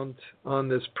 discount on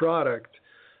this product.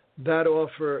 That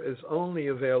offer is only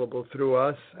available through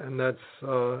us, and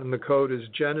and the code is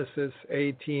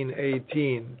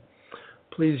Genesis1818.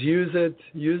 Please use it.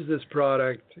 Use this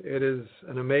product. It is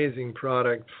an amazing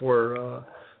product for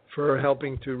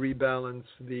helping to rebalance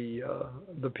the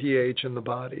pH in the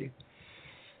body.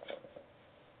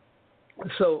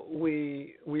 So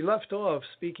we left off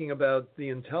speaking about the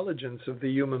intelligence of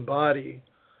the human body.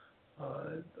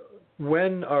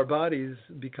 When our bodies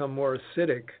become more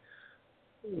acidic,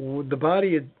 the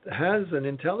body has an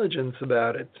intelligence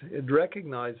about it. It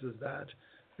recognizes that,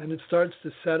 and it starts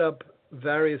to set up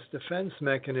various defense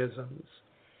mechanisms.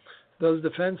 Those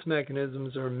defense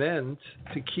mechanisms are meant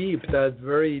to keep that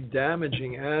very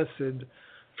damaging acid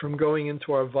from going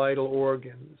into our vital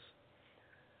organs.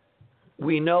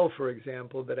 We know, for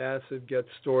example, that acid gets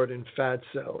stored in fat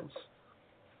cells.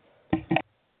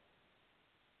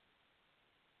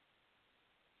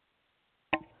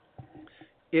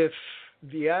 If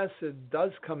the acid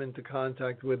does come into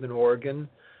contact with an organ,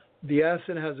 the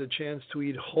acid has a chance to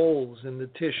eat holes in the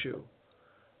tissue,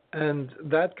 and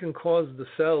that can cause the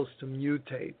cells to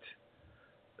mutate.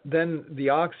 Then the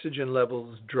oxygen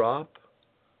levels drop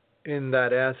in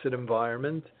that acid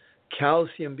environment.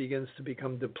 Calcium begins to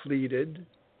become depleted.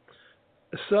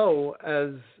 So,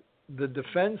 as the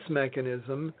defense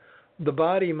mechanism, the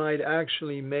body might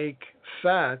actually make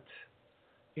fat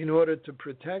in order to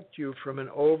protect you from an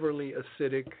overly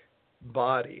acidic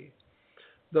body.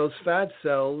 Those fat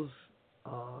cells,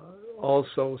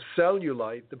 also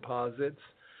cellulite deposits,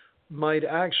 might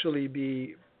actually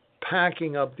be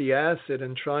packing up the acid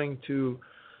and trying to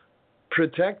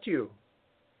protect you,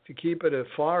 to keep it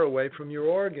far away from your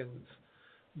organs.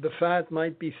 The fat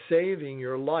might be saving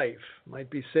your life, might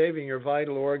be saving your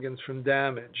vital organs from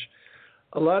damage.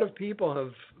 A lot of people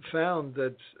have found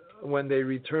that when they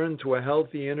return to a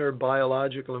healthy inner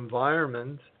biological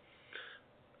environment,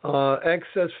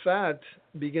 excess fat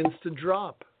begins to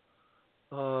drop.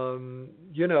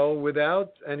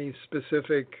 Without any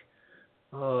specific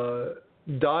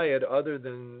diet other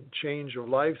than change of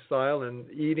lifestyle and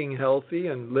eating healthy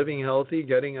and living healthy,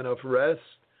 getting enough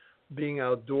rest, being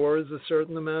outdoors a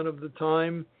certain amount of the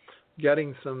time,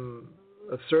 getting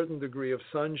a certain degree of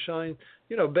sunshine,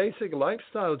 basic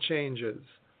lifestyle changes.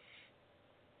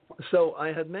 So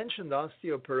I had mentioned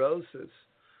osteoporosis.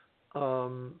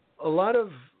 A lot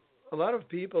of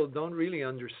people don't really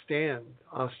understand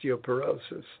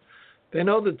osteoporosis. They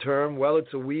know the term, well,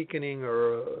 it's a weakening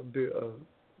or a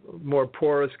more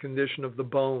porous condition of the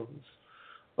bones.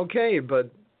 Okay, but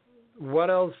what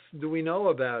else do we know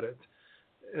about it?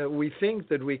 We think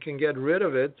that we can get rid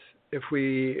of it if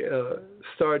we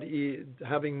start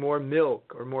having more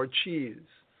milk or more cheese.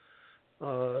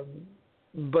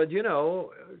 But,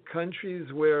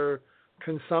 countries where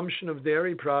consumption of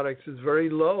dairy products is very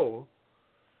low,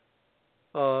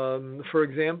 for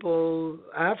example,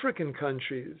 African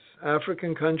countries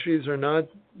are not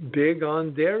big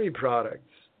on dairy products.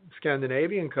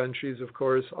 Scandinavian countries, of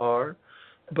course, are.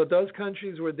 But those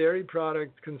countries where dairy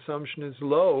product consumption is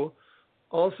low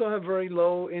also have very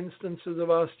low instances of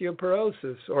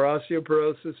osteoporosis, or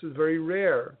osteoporosis is very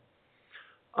rare.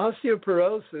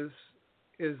 Osteoporosis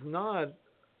is not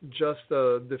just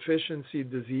a deficiency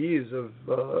disease of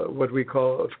what we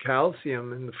call of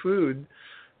calcium in the food,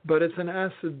 but it's an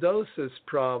acidosis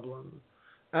problem.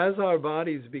 As our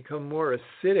bodies become more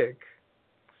acidic,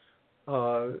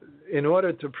 in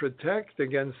order to protect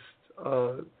against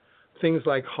things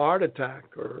like heart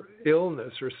attack or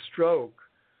illness or stroke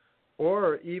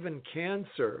or even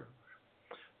cancer,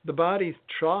 the body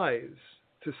tries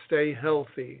to stay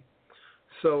healthy.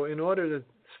 So in order to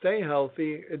stay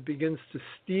healthy, it begins to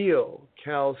steal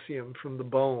calcium from the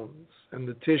bones and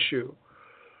the tissue.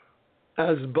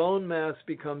 As bone mass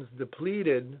becomes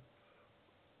depleted,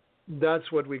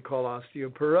 that's what we call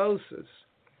osteoporosis.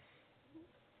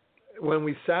 When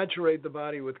we saturate the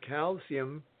body with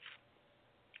calcium,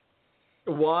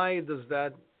 why does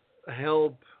that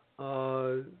help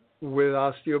with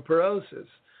osteoporosis?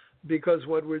 Because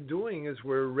what we're doing is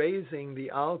we're raising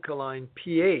the alkaline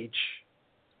pH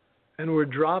and we're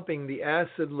dropping the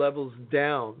acid levels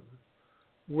down.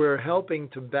 We're helping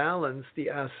to balance the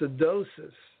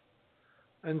acidosis.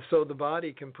 And so the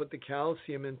body can put the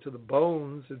calcium into the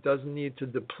bones. It doesn't need to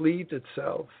deplete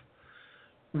itself.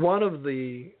 one of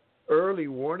the early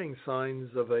warning signs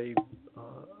of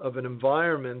an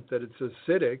environment that it's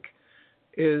acidic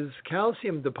is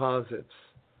calcium deposits.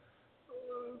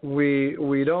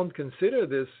 We don't consider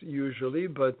this usually,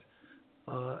 but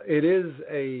it is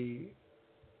a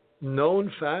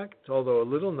known fact, although a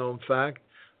little known fact,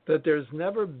 that there's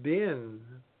never been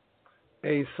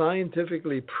a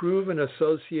scientifically proven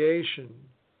association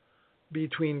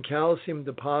between calcium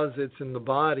deposits in the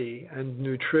body and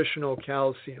nutritional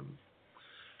calcium.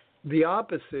 The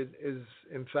opposite is,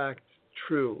 in fact,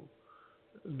 true.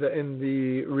 In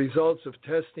the results of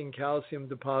testing calcium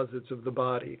deposits of the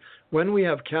body, when we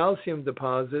have calcium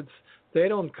deposits, they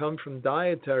don't come from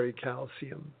dietary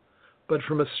calcium, but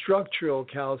from a structural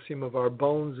calcium of our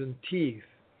bones and teeth.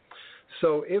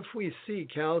 So if we see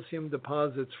calcium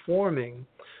deposits forming,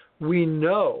 we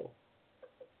know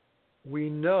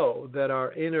that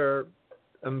our inner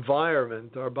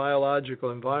environment, our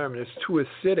biological environment, is too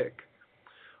acidic.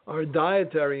 Our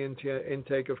dietary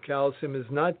intake of calcium is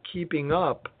not keeping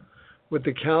up with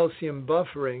the calcium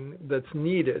buffering that's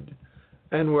needed,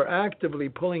 and we're actively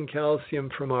pulling calcium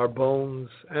from our bones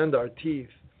and our teeth.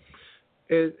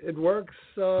 It works.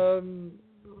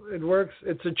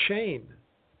 It's a chain.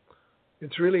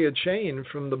 It's really a chain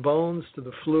from the bones to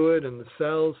the fluid and the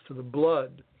cells to the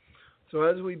blood. So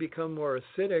as we become more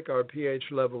acidic, our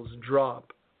pH levels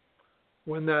drop.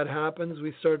 When that happens,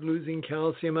 we start losing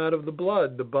calcium out of the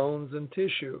blood, the bones and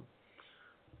tissue.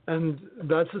 And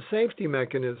that's a safety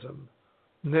mechanism.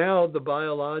 Now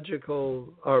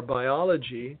our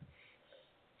biology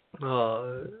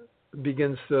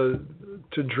begins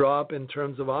to drop in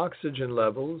terms of oxygen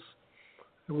levels.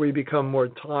 We become more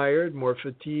tired, more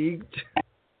fatigued.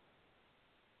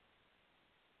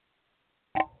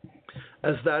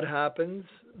 As that happens,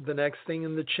 the next thing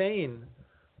in the chain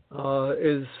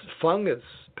is fungus,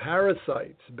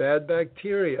 parasites, bad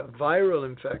bacteria, viral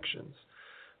infections.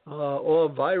 All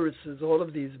viruses, all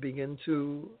of these begin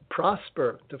to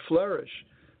prosper, to flourish,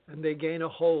 and they gain a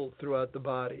hold throughout the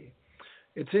body.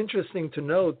 It's interesting to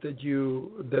note that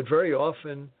very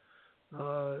often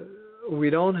we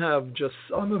don't have just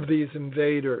some of these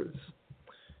invaders.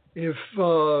 If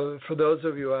for those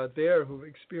of you out there who've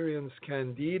experienced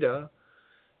candida,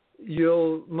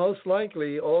 you'll most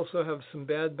likely also have some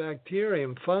bad bacteria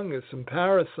and fungus and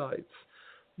parasites,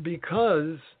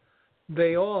 because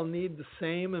they all need the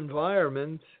same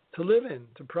environment to live in,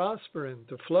 to prosper in,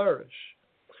 to flourish.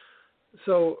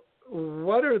 So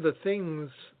what are the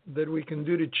things that we can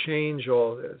do to change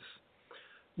all this?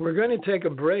 We're going to take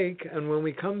a break, and when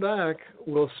we come back,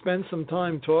 we'll spend some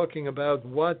time talking about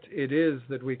what it is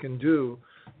that we can do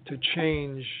to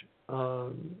change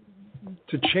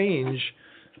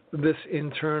this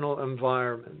internal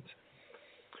environment.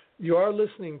 You are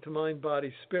listening to Mind,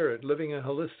 Body, Spirit, Living a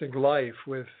Holistic Life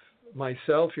with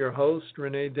myself, your host,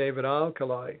 Renè David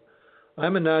Alkalay.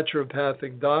 I'm a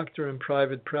naturopathic doctor in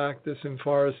private practice in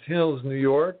Forest Hills, New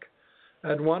York,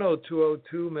 at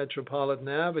 10202 Metropolitan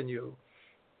Avenue.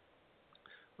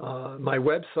 My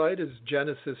website is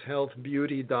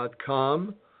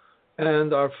genesishealthbeauty.com,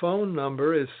 and our phone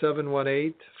number is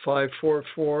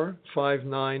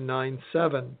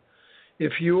 718-544-5997.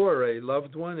 If you or a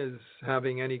loved one is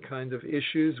having any kind of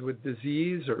issues with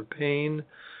disease or pain,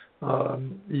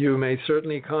 you may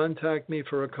certainly contact me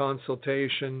for a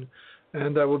consultation,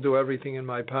 and I will do everything in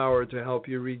my power to help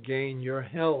you regain your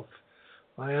health.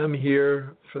 I am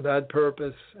here for that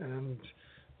purpose, and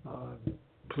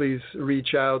please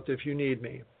reach out if you need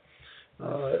me.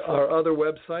 Our other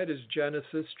website is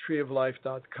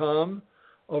GenesisTreeOfLife.com.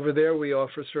 Over there we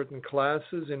offer certain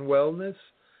classes in wellness.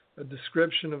 A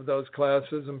description of those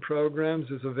classes and programs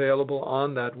is available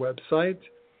on that website.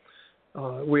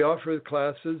 We offer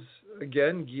classes,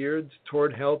 again, geared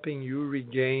toward helping you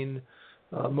regain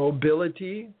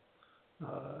mobility,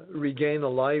 regain a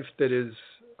life that is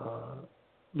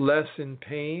less in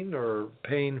pain or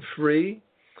pain-free,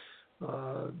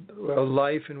 a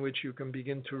life in which you can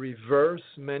begin to reverse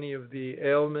many of the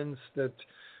ailments that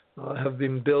have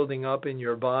been building up in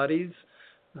your bodies.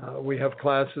 We have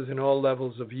classes in all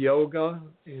levels of yoga,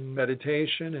 in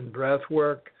meditation, in breath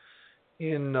work,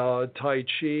 in Tai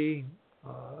Chi,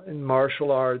 in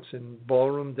martial arts, in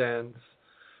ballroom dance.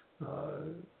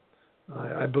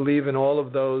 I believe in all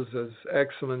of those as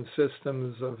excellent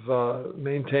systems of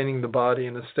maintaining the body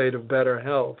in a state of better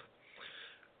health.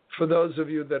 For those of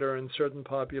you that are in certain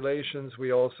populations,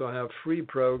 we also have free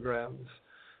programs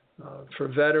for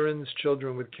veterans,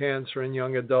 children with cancer, and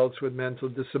young adults with mental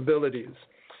disabilities.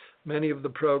 Many of the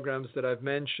programs that I've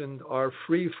mentioned are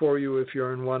free for you if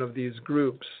you're in one of these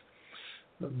groups.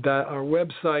 Our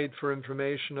website for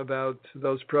information about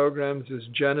those programs is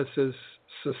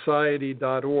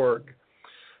genesissociety.org.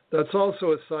 That's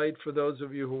also a site for those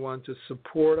of you who want to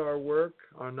support our work,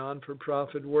 our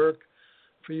non-for-profit work,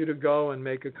 for you to go and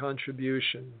make a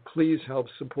contribution. Please help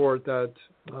support that.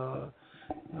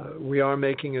 We are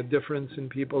making a difference in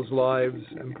people's lives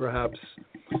and perhaps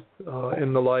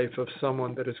in the life of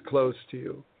someone that is close to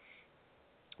you.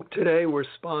 Today we're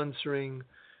sponsoring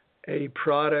a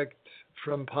product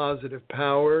from Positive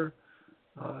Power.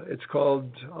 It's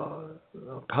called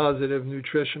Positive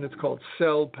Nutrition. It's called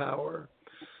Cell Power.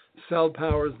 Cell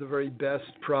Power is the very best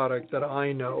product that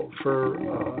I know for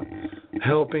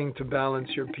helping to balance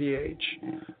your pH.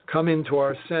 Come into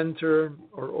our center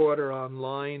or order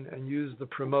online and use the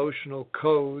promotional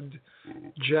code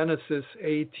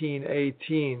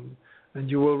Genesis1818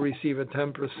 and you will receive a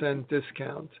 10%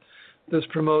 discount. This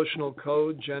promotional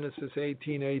code,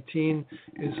 Genesis1818,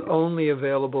 is only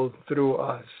available through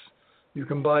us. You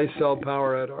can buy Cell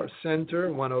Power at our center,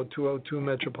 10202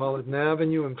 Metropolitan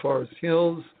Avenue in Forest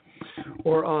Hills,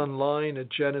 or online at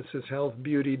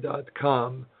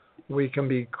genesishealthbeauty.com. We can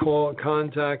be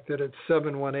contacted at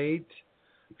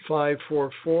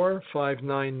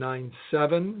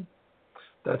 718-544-5997.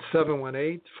 That's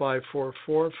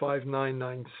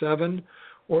 718-544-5997.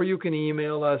 Or you can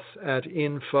email us at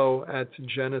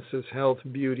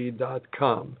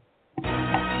info@genesishealthbeauty.com.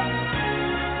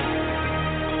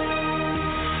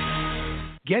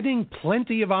 Getting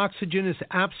plenty of oxygen is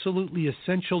absolutely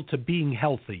essential to being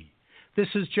healthy.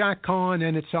 This is Jack Kahn,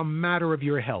 and it's a matter of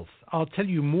your health. I'll tell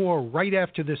you more right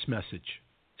after this message.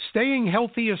 Staying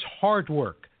healthy is hard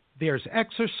work. There's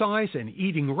exercise and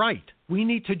eating right. We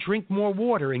need to drink more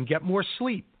water and get more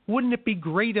sleep. Wouldn't it be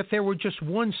great if there were just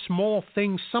one small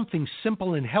thing, something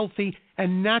simple and healthy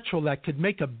and natural that could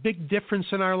make a big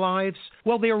difference in our lives?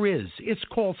 Well, there is. It's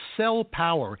called Cell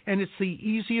Power, and it's the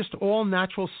easiest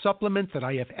all-natural supplement that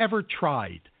I have ever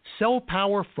tried. Cell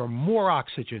Power for more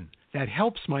oxygen. That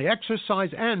helps my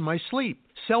exercise and my sleep.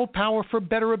 Cell Power for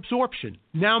better absorption.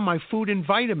 Now my food and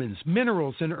vitamins,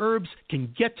 minerals, and herbs can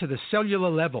get to the cellular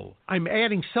level. I'm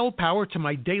adding Cell Power to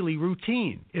my daily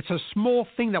routine. It's a small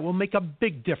thing that will make a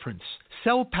big difference.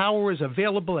 Cell Power is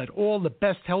available at all the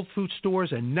best health food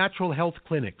stores and natural health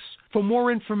clinics. For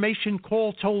more information,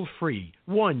 call toll-free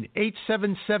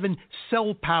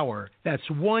 1-877-CELL-POWER. That's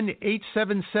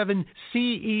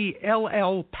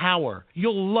 1-877-CELL-POWER.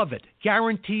 You'll love it,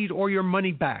 guaranteed, or your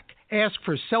money back. Ask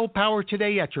for Cell Power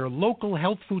today at your local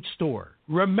health food store.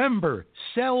 Remember,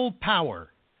 Cell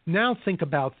Power. Now think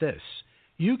about this.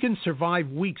 You can survive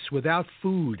weeks without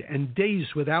food and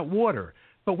days without water,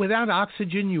 but without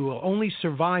oxygen you will only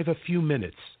survive a few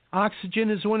minutes. Oxygen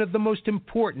is one of the most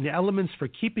important elements for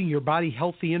keeping your body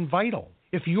healthy and vital.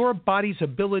 If your body's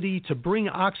ability to bring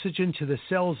oxygen to the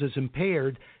cells is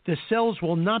impaired, the cells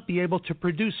will not be able to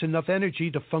produce enough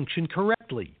energy to function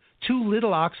correctly. Too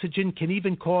little oxygen can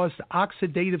even cause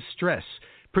oxidative stress,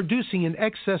 producing an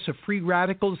excess of free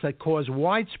radicals that cause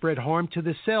widespread harm to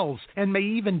the cells and may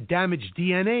even damage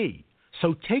DNA.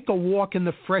 So take a walk in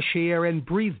the fresh air and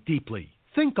breathe deeply.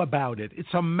 Think about it.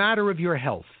 It's a matter of your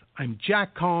health. I'm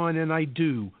Jack Kahn, and I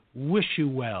do wish you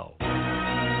well.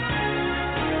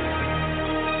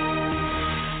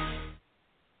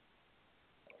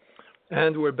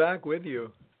 And we're back with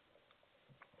you.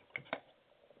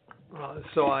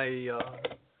 So I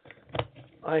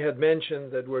had mentioned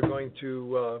that we're going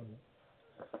to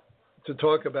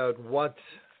talk about what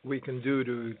we can do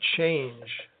to change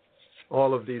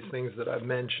all of these things that I've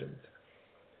mentioned.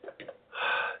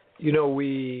 You know,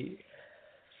 we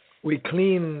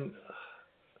clean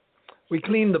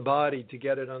the body to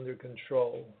get it under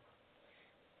control.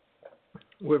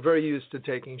 We're very used to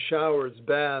taking showers,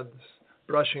 baths,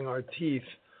 brushing our teeth.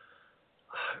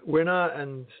 We're not,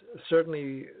 and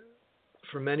certainly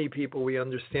for many people, we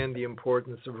understand the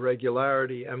importance of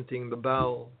regularity, emptying the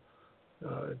bowel,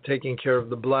 taking care of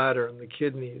the bladder and the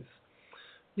kidneys.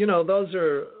 You know, those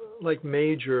are like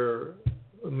major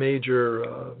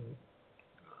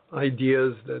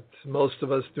ideas that most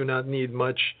of us do not need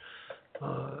much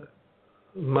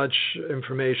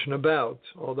information about.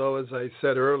 Although, as I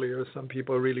said earlier, some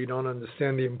people really don't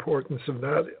understand the importance of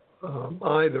that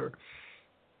either.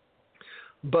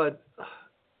 But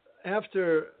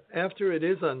after it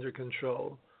is under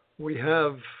control, we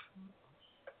have,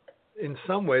 in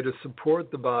some way, to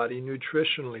support the body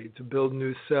nutritionally, to build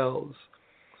new cells.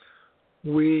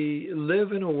 We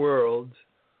live in a world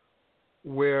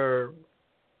where,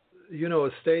 you know,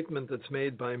 a statement that's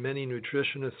made by many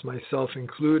nutritionists, myself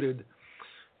included,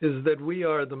 is that we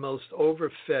are the most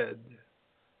overfed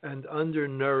and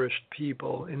undernourished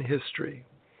people in history.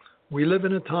 We live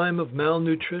in a time of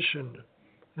malnutrition,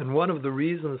 and one of the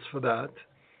reasons for that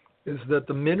is that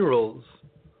the minerals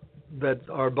that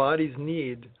our bodies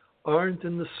need aren't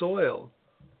in the soil.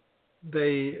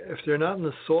 If they're not in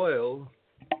the soil,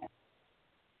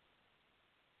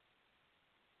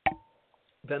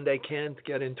 then they can't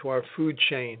get into our food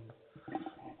chain.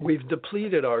 We've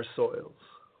depleted our soils.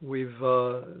 We've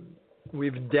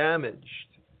damaged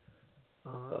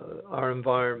our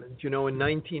environment. In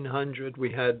 1900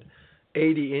 we had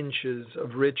 80 inches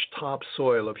of rich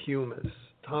topsoil of humus.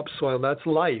 Topsoil, that's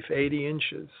life, 80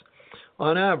 inches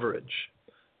on average.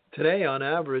 Today, on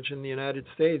average, in the United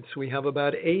States, we have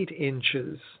about 8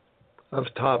 inches of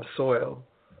topsoil.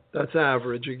 That's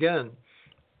average again.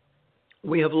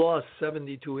 We have lost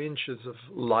 72 inches of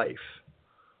life.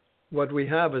 What we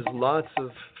have is lots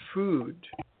of food,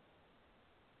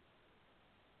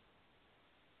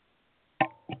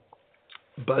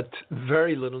 but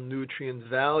very little nutrient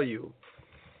value.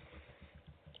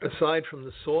 Aside from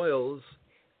the soils,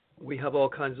 we have all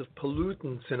kinds of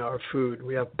pollutants in our food.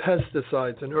 We have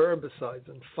pesticides and herbicides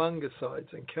and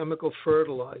fungicides and chemical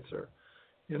fertilizer.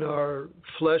 In our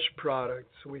flesh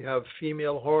products, we have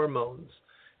female hormones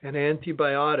and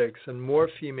antibiotics and more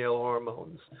female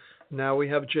hormones. Now we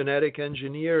have genetic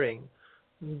engineering.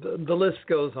 The list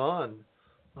goes on.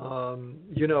 And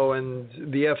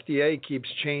the FDA keeps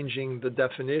changing the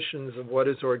definitions of what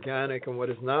is organic and what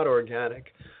is not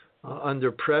organic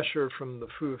under pressure from the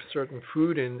certain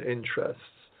food interests.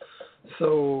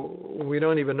 So we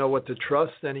don't even know what to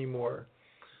trust anymore.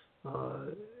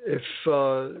 That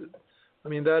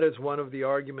is one of the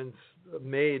arguments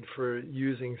made for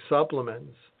using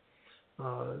supplements.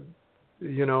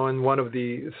 And one of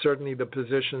certainly the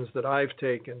positions that I've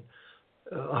taken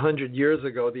 100 years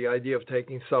ago, the idea of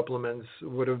taking supplements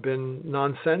would have been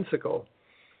nonsensical.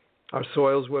 Our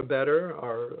soils were better,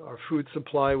 our food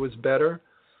supply was better.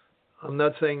 I'm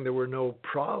not saying there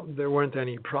weren't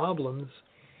any problems.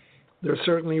 There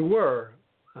certainly were,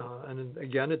 and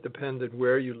again, it depended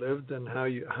where you lived and how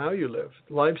you lived,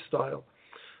 lifestyle.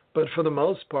 But for the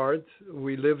most part,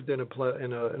 we lived in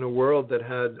a world that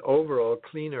had overall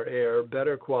cleaner air,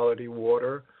 better quality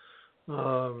water,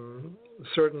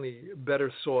 certainly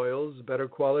better soils, better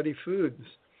quality foods.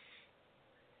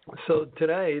 So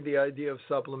today, the idea of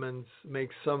supplements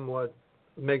makes a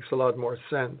lot more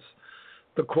sense.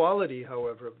 The quality,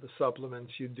 however, of the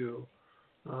supplements you do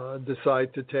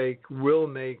decide to take will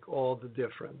make all the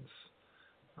difference.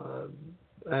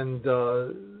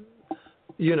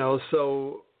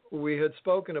 So we had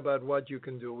spoken about what you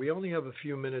can do. We only have a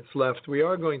few minutes left. We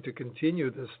are going to continue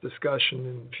this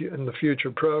discussion in the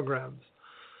future programs.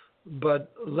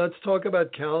 But let's talk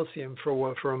about calcium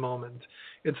for a moment.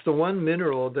 It's the one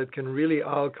mineral that can really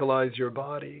alkalize your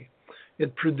body.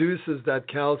 It produces that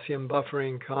calcium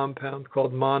buffering compound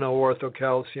called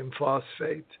monoorthocalcium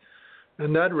phosphate,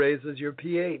 and that raises your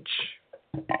pH.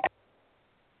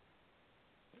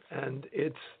 And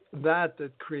it's that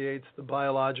creates the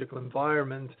biological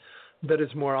environment that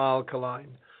is more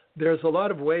alkaline. There's a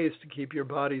lot of ways to keep your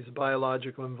body's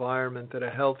biological environment at a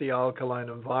healthy alkaline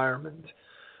environment.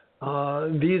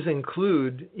 These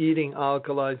include eating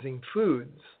alkalizing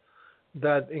foods.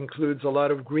 That includes a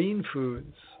lot of green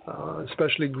foods,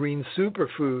 especially green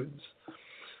superfoods.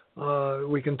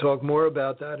 We can talk more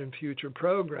about that in future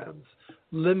programs.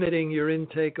 Limiting your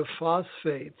intake of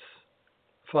phosphates.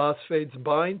 Phosphates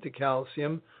bind to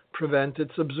calcium, prevent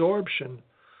its absorption.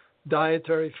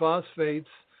 Dietary phosphates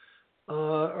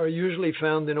are usually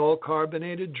found in all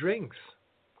carbonated drinks,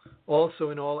 also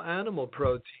in all animal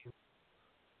proteins.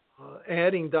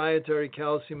 Adding dietary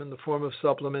calcium in the form of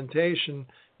supplementation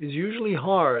is usually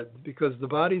hard because the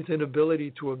body's inability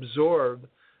to absorb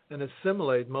and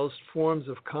assimilate most forms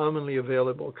of commonly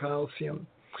available calcium.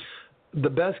 The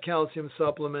best calcium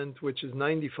supplement, which is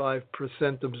 95%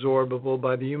 absorbable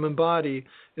by the human body,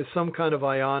 is some kind of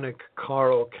ionic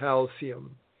chiral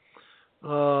calcium.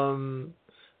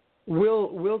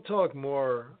 We'll talk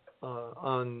more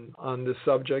on this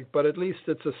subject, but at least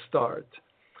it's a start.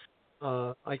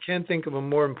 I can't think of a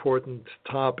more important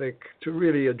topic to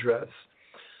really address.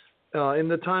 In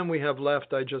the time we have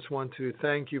left, I just want to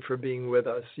thank you for being with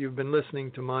us. You've been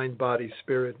listening to Mind, Body,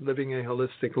 Spirit, Living a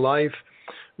Holistic Life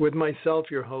with myself,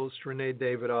 your host, Renè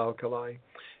David Alkalay.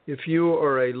 If you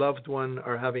or a loved one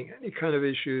are having any kind of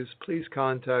issues, please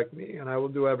contact me, and I will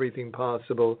do everything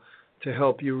possible to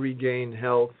help you regain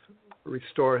health,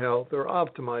 restore health, or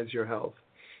optimize your health.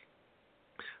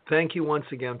 Thank you once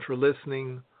again for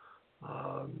listening.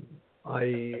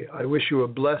 I wish you a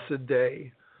blessed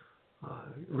day.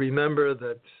 Remember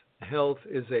that health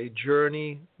is a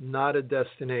journey, not a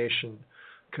destination.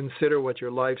 consider what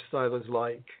your lifestyle is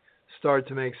like. Start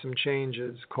to make some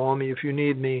changes. Call me if you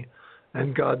need me,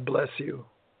 and God bless you.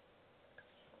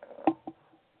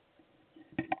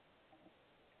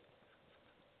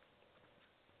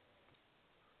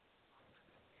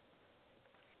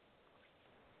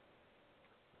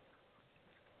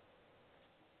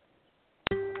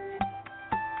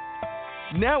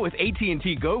 Now with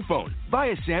AT&T Go Phone, buy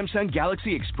a Samsung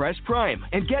Galaxy Express Prime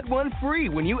and get one free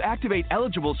when you activate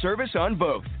eligible service on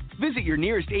both. Visit your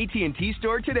nearest AT&T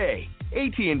store today.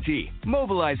 AT&T,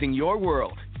 mobilizing your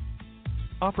world.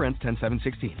 Offer ends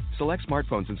 10/7/16. Select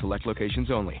smartphones in select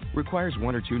locations only. Requires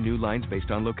 1 or 2 new lines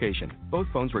based on location. Both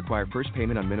phones require first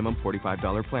payment on minimum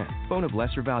 $45 plan. Phone of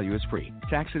lesser value is free.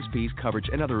 Taxes, fees, coverage,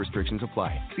 and other restrictions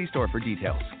apply. See store for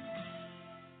details.